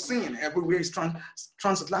are just seeing everywhere is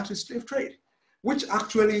transatlantic slave trade, which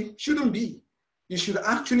actually shouldn't be. You should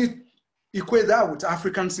actually equate that with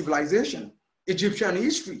African civilization, Egyptian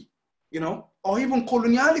history, or even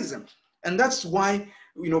colonialism. And that's why,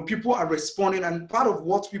 people are responding, and part of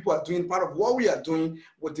what people are doing, part of what we are doing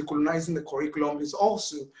with decolonizing the curriculum is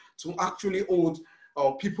also to actually hold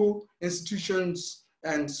people, institutions,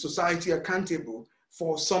 and society accountable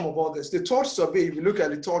for some of others. The third survey, if you look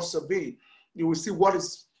at the third survey, you will see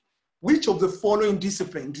which of the following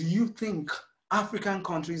disciplines do you think African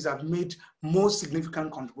countries have made most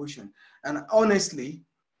significant contribution? And honestly,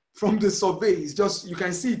 from the survey, it's just, you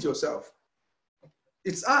can see it yourself.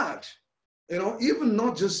 It's hard, even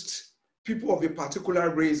not just people of a particular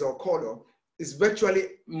race or color. It's virtually,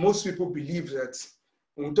 most people believe that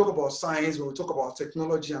when we talk about science, when we talk about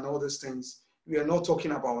technology and all these things, we are not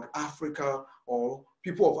talking about Africa or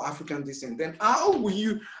people of African descent. Then how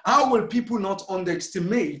will people not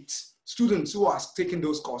underestimate students who are taking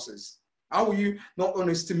those courses? How will you not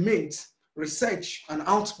underestimate research and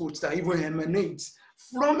outputs that even emanate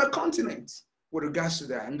from a continent with regards to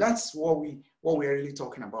that? And that's what we're really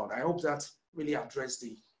talking about. I hope that really addressed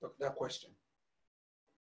that question.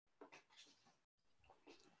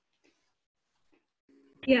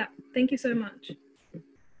 Yeah, thank you so much.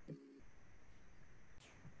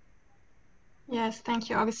 Yes, thank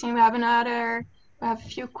you, Augustine. We have a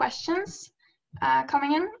few questions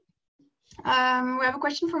coming in. We have a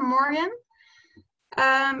question from Morgan.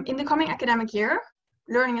 In the coming academic year,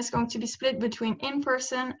 learning is going to be split between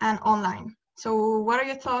in-person and online. So what are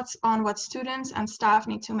your thoughts on what students and staff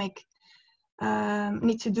need to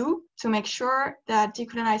do to make sure that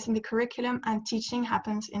decolonizing the curriculum and teaching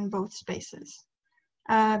happens in both spaces?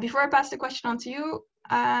 Before I pass the question on to you,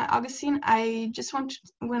 Augustine, I just want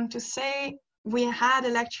to say we had a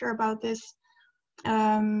lecture about this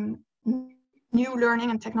new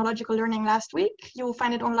learning and technological learning last week. You will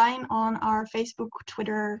find it online on our Facebook,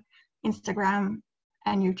 Twitter, Instagram,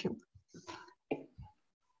 and YouTube.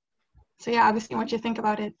 So yeah, Augustine, what do you think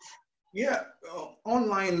about it? Yeah,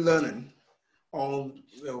 online learning,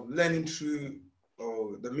 learning through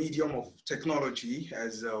the medium of technology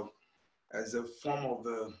as a form of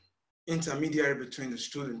the intermediary between the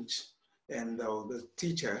student and the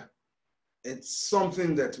teacher. It's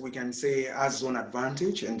something that we can say has own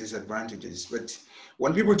advantage and disadvantages. But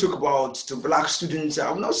when people talk about to Black students, I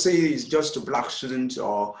will not say it's just to Black students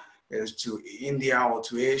or to India or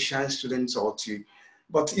to Asian students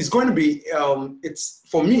but it's going to be,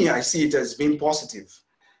 for me, I see it as being positive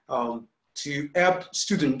to help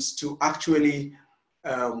students to actually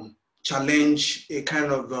challenge a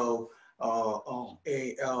kind of a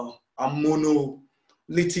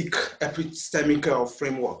monolithic epistemic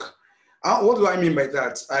framework. What do I mean by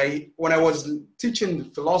that? When I was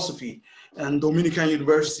teaching philosophy in Dominican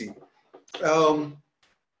University,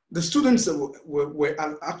 the students were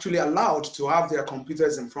actually allowed to have their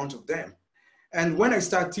computers in front of them. And when I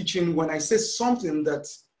start teaching, when I say something that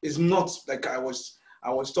is not like I was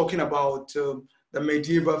talking about the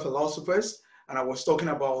medieval philosophers, and I was talking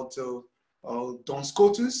about Duns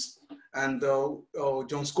Scotus and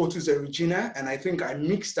John Scotus Erigena, and I think I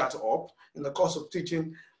mixed that up in the course of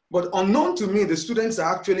teaching. But unknown to me, the students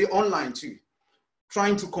are actually online too,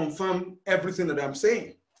 trying to confirm everything that I'm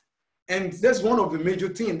saying. And that's one of the major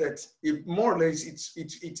things that more or less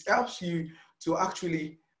it helps you to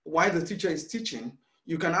actually, while the teacher is teaching,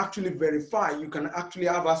 you can actually verify, you can actually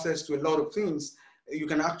have access to a lot of things you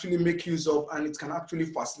can actually make use of, and it can actually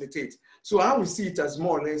facilitate. So I would see it as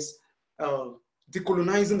more or less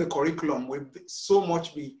decolonizing the curriculum will so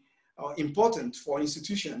much be important for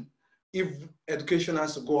institution if education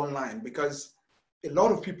has to go online, because a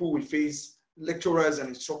lot of people will face, lecturers and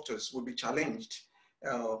instructors will be challenged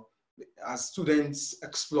as students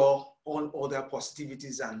explore all other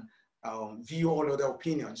positivities and view all other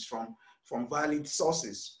opinions from valid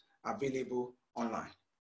sources available online.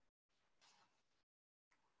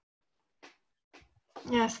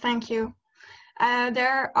 Yes, thank you.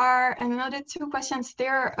 There are another two questions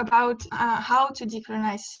there about how to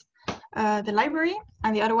decolonize the library,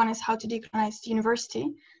 and the other one is how to decolonize the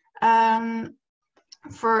university.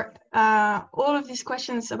 For all of these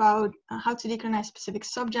questions about how to decolonize specific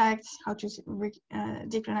subjects, how to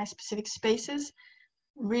decolonize specific spaces,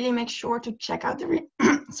 really make sure to check out the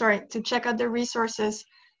resources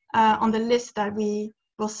on the list that we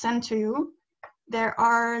will send to you. There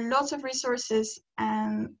are lots of resources,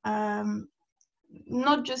 and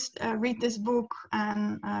not just read this book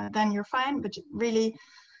and then you're fine, but really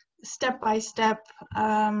step-by-step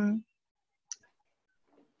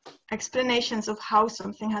explanations of how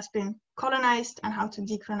something has been colonized and how to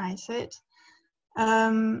decolonize it.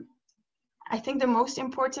 I think the most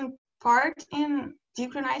important part in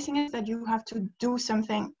decolonizing is that you have to do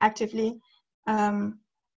something actively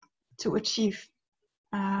to achieve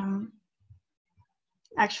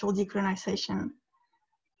actual decolonization.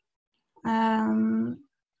 I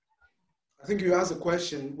think you asked a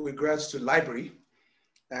question with regards to library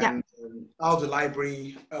and how the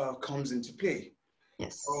library comes into play.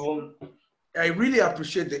 Yes. I really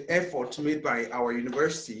appreciate the effort made by our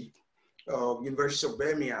university, University of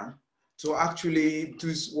Birmingham, to actually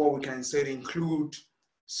do what we can say include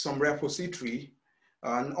some repository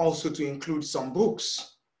and also to include some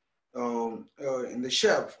books in the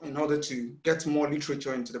shelf in order to get more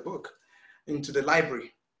literature into the book, into the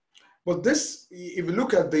library. But this, if you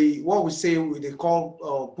look at what we say they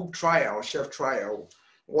call book trial or shelf trial,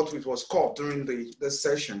 what it was called during this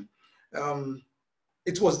session,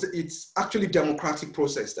 it's actually democratic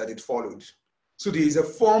process that it followed. So there is a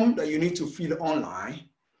form that you need to fill online,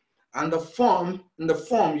 and in the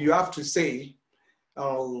form you have to say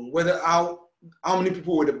whether how many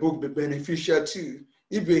people would the book be beneficial to.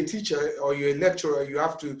 If you're a teacher or you're a lecturer, you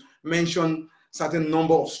have to mention certain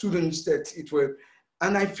number of students that it will.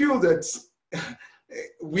 And I feel that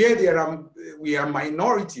where we are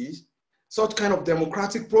minorities, such kind of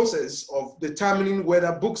democratic process of determining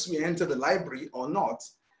whether books will enter the library or not,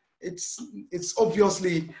 it's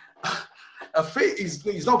obviously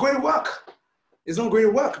it's not going to work. It's not going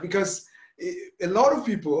to work because a lot of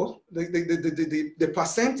people, the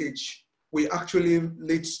percentage will actually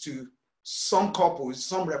lead to some couples,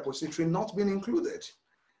 some repository not being included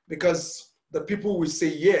because the people will say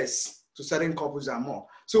yes to certain couples are more.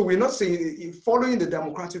 So we're not saying following the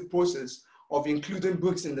democratic process of including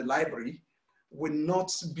books in the library would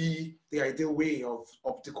not be the ideal way of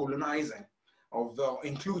decolonizing, of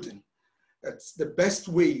including. That's the best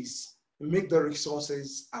ways to make the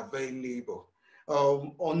resources available.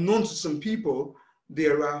 Unknown to some people,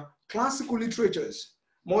 there are classical literatures,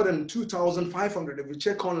 more than 2,500. If you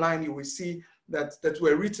check online, you will see that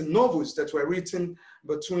were written, novels that were written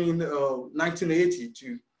between 1980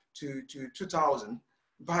 to 2000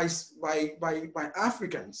 by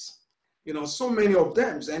Africans. You know, so many of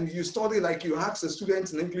them. And you study, like you ask a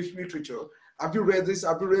student in English literature, have you read this?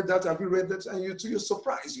 Have you read that? Have you read that? And you're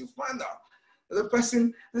surprised, you find out the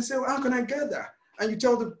person, they say, well, how can I get that? And you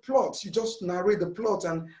tell the plot, you just narrate the plot,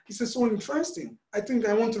 and he says, so interesting. I think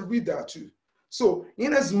I want to read that too. So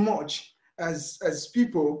in as much as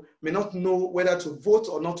people may not know whether to vote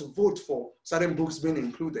or not to vote for certain books being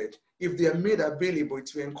included, if they are made available, it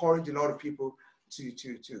will encourage a lot of people to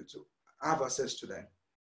have access to them.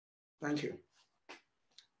 Thank you.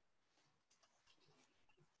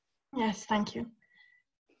 Yes, thank you.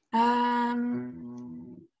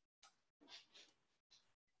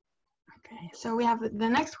 Okay, so we have the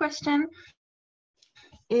next question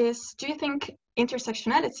is, do you think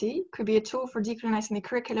intersectionality could be a tool for decolonizing the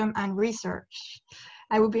curriculum and research?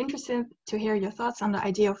 I would be interested to hear your thoughts on the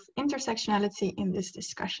idea of intersectionality in this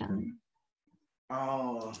discussion.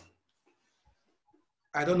 I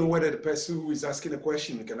don't know whether the person who is asking the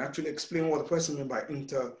question can actually explain what the person means by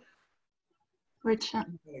inter. Richa,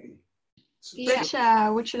 Yeah.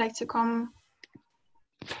 Richa, would you like to come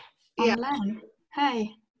online? Hi.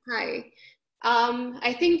 Hi.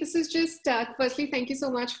 I think this is just, firstly, thank you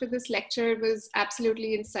so much for this lecture. It was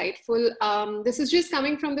absolutely insightful. This is just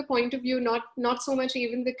coming from the point of view, not so much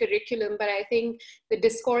even the curriculum, but I think the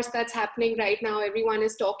discourse that's happening right now, everyone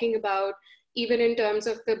is talking about, even in terms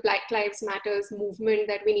of the Black Lives Matters movement,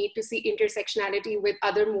 that we need to see intersectionality with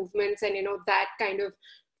other movements and, you know, that kind of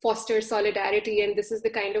foster solidarity. And this is the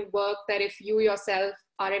kind of work that if you yourself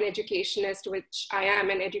are an educationist, which I am,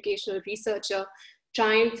 an educational researcher,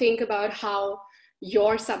 try and think about how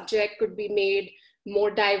your subject could be made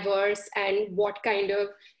more diverse and what kind of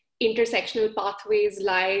intersectional pathways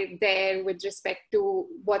lie there with respect to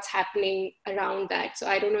what's happening around that. So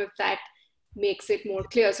I don't know if that makes it more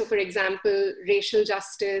clear. So for example, racial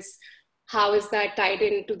justice, how is that tied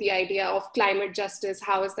into the idea of climate justice?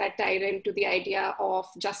 How is that tied into the idea of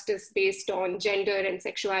justice based on gender and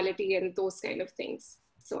sexuality and those kind of things?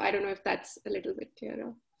 So I don't know if that's a little bit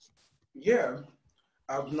clearer. Yeah,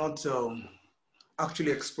 I've not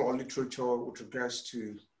actually explored literature with regards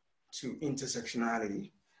to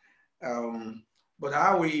intersectionality. But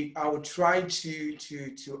I would try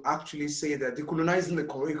to actually say that decolonizing the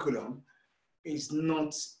curriculum is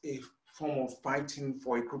not a form of fighting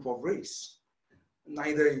for a group of race.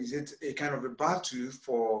 Neither is it a kind of a battle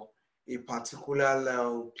for a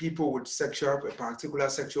particular people with a particular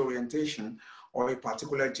sexual orientation or a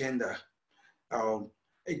particular gender.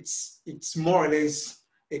 It's more or less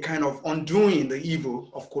a kind of undoing the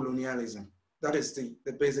evil of colonialism. That is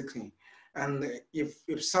the basic thing. and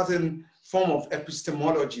if certain form of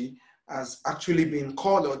epistemology has actually been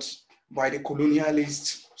colored by the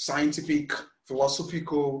colonialist scientific,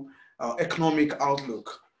 philosophical, economic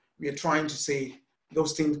outlook, we are trying to say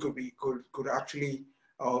those things could actually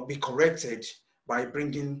be corrected by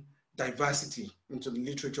bringing diversity into the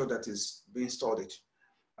literature that is being studied.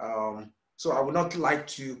 So I would not like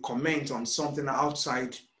to comment on something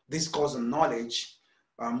outside discourse and knowledge,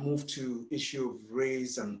 move to issue of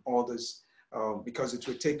race and others, because it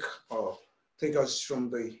will take us from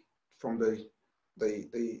the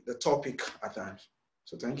topic at hand.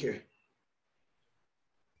 So thank you.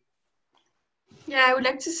 Yeah, I would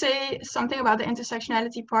like to say something about the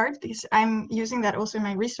intersectionality part, because I'm using that also in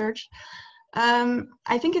my research.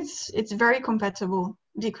 I think it's very compatible,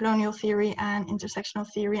 decolonial theory and intersectional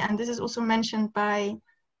theory, and this is also mentioned by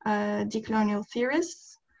decolonial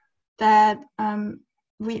theorists, that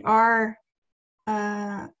we are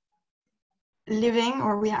living,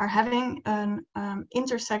 or we are having an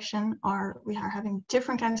intersection, or we are having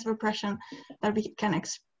different kinds of oppression that we can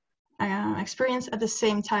experience at the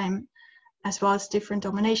same time, as well as different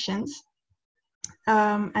dominations,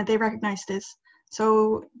 and they recognize this.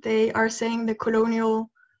 So they are saying the colonial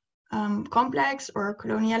complex or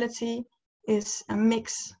coloniality is a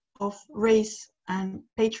mix of race and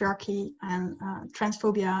patriarchy and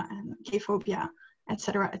transphobia and gayphobia,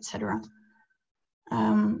 etc., etc.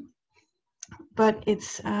 But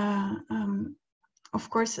it's, of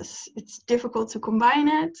course, it's difficult to combine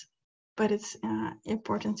it, but it's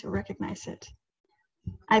important to recognize it.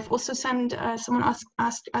 I've also sent, someone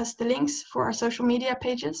asked us the links for our social media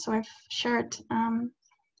pages, so I've shared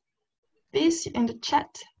these in the chat.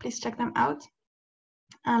 Please check them out.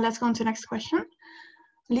 Let's go on to the next question.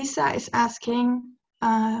 Lisa is asking,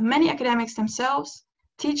 many academics themselves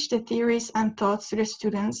teach the theories and thoughts to their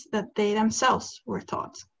students that they themselves were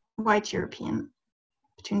taught, white European,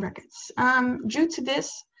 between brackets. Due to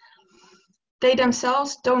this, they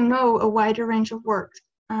themselves don't know a wider range of work.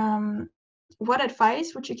 What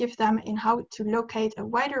advice would you give them in how to locate a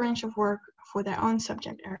wider range of work for their own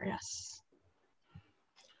subject areas?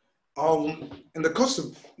 In the course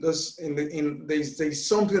of this, there's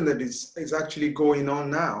something that is actually going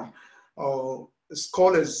on now.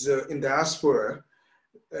 Scholars in diaspora,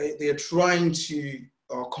 they are trying to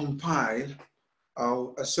compile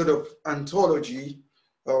a sort of anthology,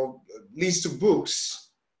 list of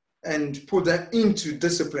books, and put that into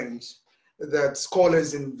disciplines that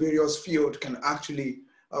scholars in various fields can actually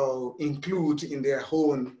include in their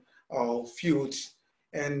own field.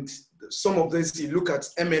 And some of this, you look at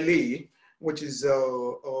MLA, which is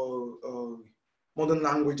Modern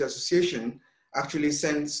Language Association, actually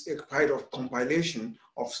sends a kind of compilation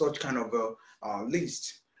of such kind of a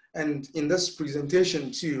list. And in this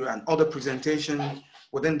presentation too, and other presentations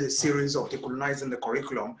within the series of Decolonizing the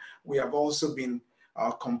Curriculum, we have also been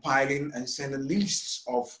compiling and sending lists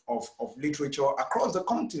of literature across the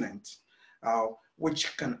continent,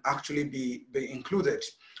 which can actually be included.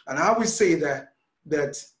 And I always say that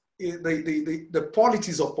the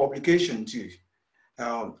politics of publication too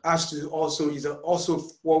is also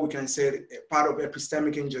what we can say part of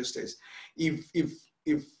epistemic injustice. If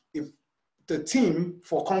the team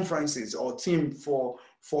for conferences or team for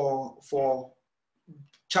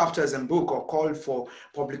chapters and book or call for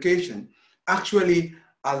publication actually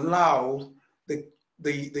allow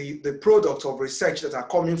the products of research that are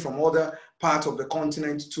coming from other parts of the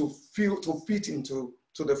continent to fit into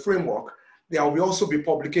the framework, there will also be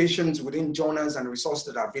publications within journals and resources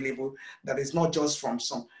that are available that is not just from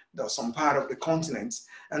some part of the continent.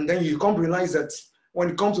 And then you come to realize that when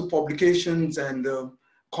it comes to publications and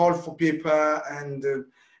call for paper, and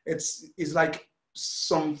it's like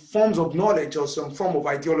some forms of knowledge or some form of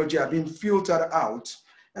ideology are being filtered out.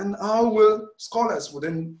 And how will scholars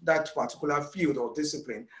within that particular field or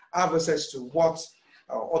discipline have access to what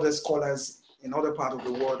other scholars in other parts of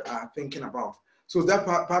the world are thinking about? So that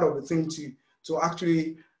part of the thing to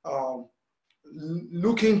actually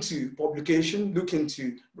look into publication, look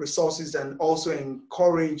into resources, and also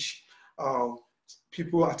encourage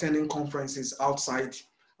people attending conferences outside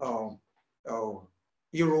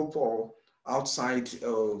Europe or outside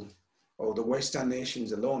or the Western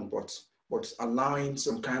nations alone, but allowing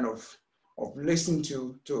some kind of listening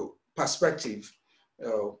to perspective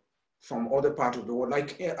from other parts of the world.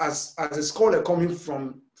 Like as a scholar coming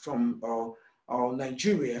from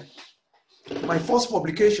Nigeria, my first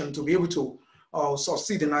publication to be able to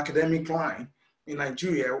succeed in academic line in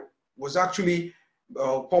Nigeria was actually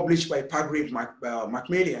published by Palgrave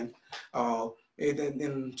Macmillan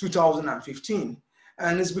in 2015.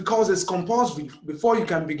 And it's because it's compulsory. Before you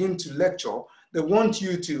can begin to lecture, they want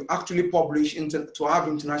you to actually publish, to have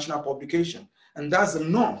international publication. And that's the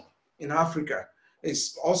norm in Africa.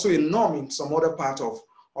 It's also a norm in some other part of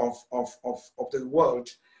the world.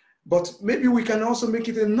 But maybe we can also make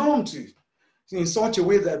it a norm too, in such a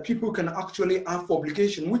way that people can actually have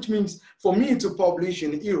publication, which means for me to publish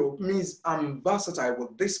in Europe means I'm versatile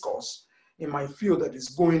with discourse in my field that is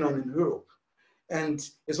going on in Europe. And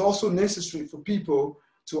it's also necessary for people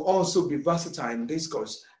to also be versatile in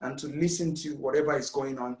discourse and to listen to whatever is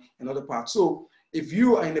going on in other parts. So if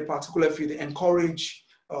you are in a particular field, encourage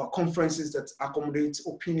conferences that accommodate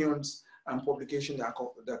opinions and publication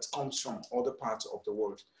that comes from other parts of the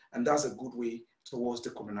world. And that's a good way towards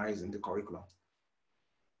decolonizing the curriculum.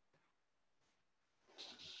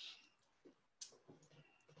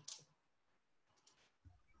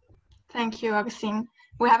 Thank you, Augustine.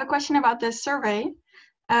 We have a question about the survey.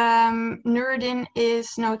 Nuruddin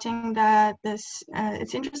is noting that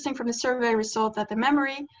it's interesting from the survey result that the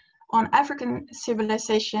memory on African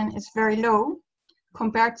civilization is very low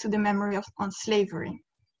compared to the memory on slavery.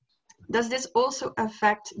 Does this also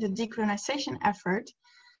affect the decolonization effort?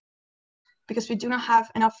 Because we do not have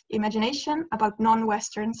enough imagination about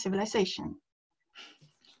non-Western civilization.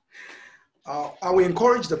 I will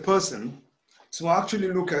encourage the person to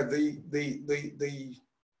actually look at the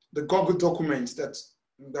Google document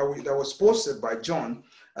that was posted by John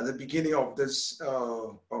at the beginning of this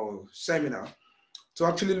seminar, to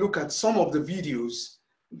actually look at some of the videos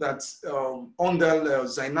that Ondel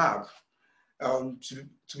Zainab,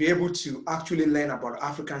 to be able to actually learn about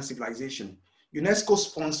African civilization. UNESCO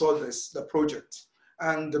sponsored the project,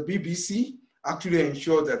 and the BBC actually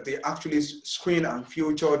ensured that they actually screened and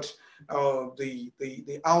filtered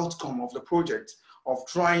the outcome of the project of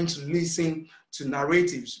trying to listen to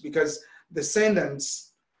narratives, because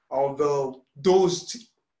descendants of those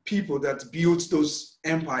people that built those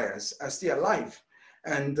empires are still alive.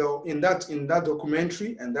 And in that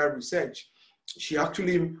documentary and that research, she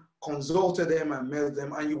actually consulted them and met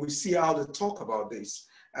them, and you will see how they talk about this.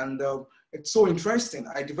 And it's so interesting.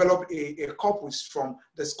 I developed a corpus from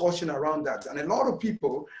discussion around that. And a lot of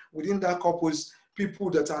people within that corpus, people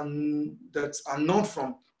that are not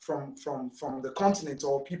from the continent,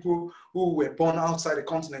 or people who were born outside the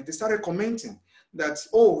continent, they started commenting that,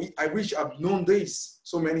 oh, I wish I've known this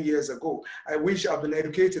so many years ago. I wish I've been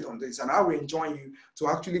educated on this. And I will enjoin you to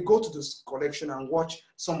actually go to this collection and watch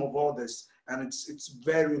some of all this. And it's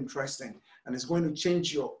very interesting, and it's going to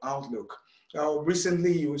change your outlook.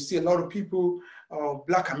 Recently, you will see a lot of people,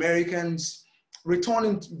 Black Americans,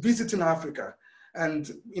 visiting Africa.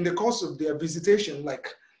 And in the course of their visitation,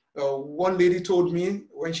 like one lady told me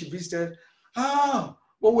when she visited, well,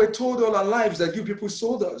 we're told all our lives that you people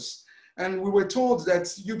sold us. And we were told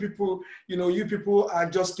that you people are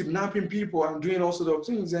just kidnapping people and doing all sorts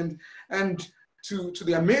of things. And to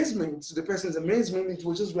the amazement, to the person's amazement, it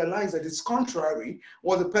was just realized that it's contrary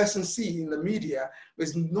what the person sees in the media.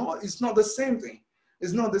 It's not the same thing.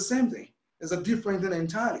 It's not the same thing. It's a different thing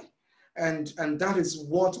entirely. And that is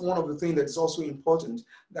one of the things that is also important,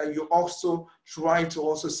 that you also try to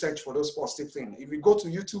also search for those positive things. If you go to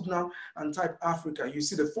YouTube now and type Africa, you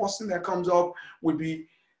see the first thing that comes up would be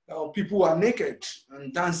people who are naked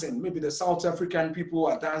and dancing. Maybe the South African people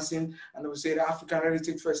are dancing, and they will say the African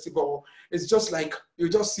Heritage Festival. It's just like, you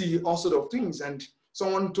just see all sorts of things. And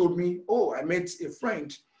someone told me, oh, I met a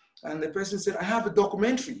friend, and the person said, I have a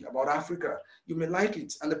documentary about Africa. You may like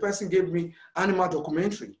it. And the person gave me animal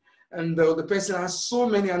documentary. And the person has so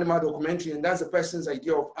many animal documentary, and that's the person's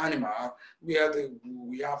idea of animal. We have the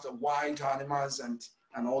wild animals and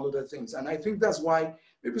all of the things. And I think that's why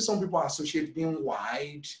maybe some people associate being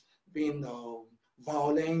wild, being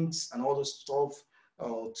violent, and all those stuff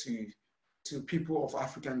to people of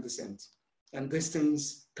African descent. And these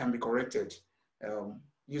things can be corrected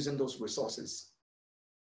using those resources.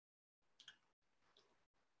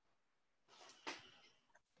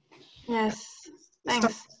 Yes,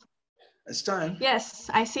 thanks. It's time. Yes,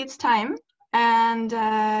 I see it's time. And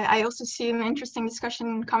I also see an interesting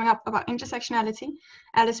discussion coming up about intersectionality.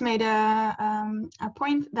 Alice made a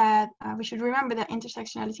point that we should remember that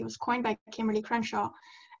intersectionality was coined by Kimberly Crenshaw,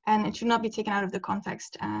 and it should not be taken out of the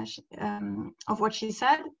context of what she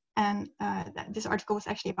said. And that this article was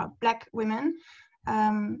actually about Black women.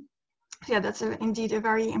 So yeah, that's indeed a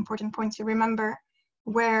very important point to remember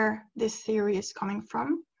where this theory is coming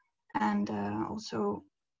from, and also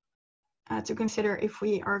to consider if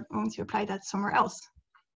we are going to apply that somewhere else.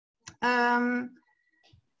 I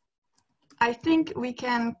think we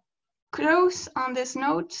can close on this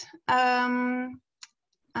note.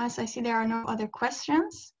 As I see there are no other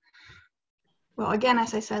questions. well, again,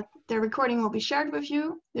 as I said, the recording will be shared with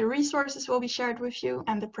you, the resources will be shared with you,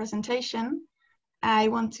 and the presentation. I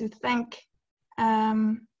want to thank,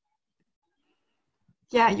 you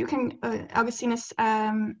can, Augustine is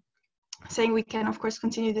saying we can, of course,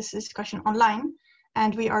 continue this discussion online,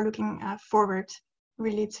 and we are looking forward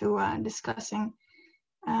really to discussing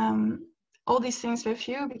all these things with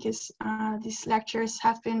you, because these lectures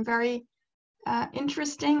have been very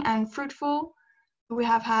interesting and fruitful. We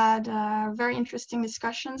have had very interesting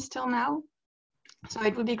discussions till now, so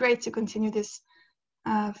it would be great to continue this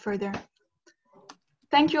further.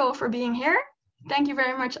 Thank you all for being here. Thank you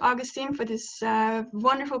very much, Augustine, for this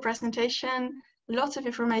wonderful presentation. Lots of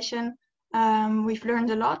information. We've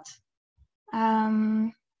learned a lot.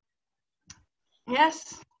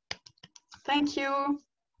 Yes, thank you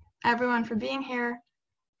everyone for being here,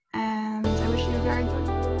 and I wish you a very good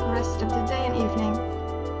rest of the day and evening.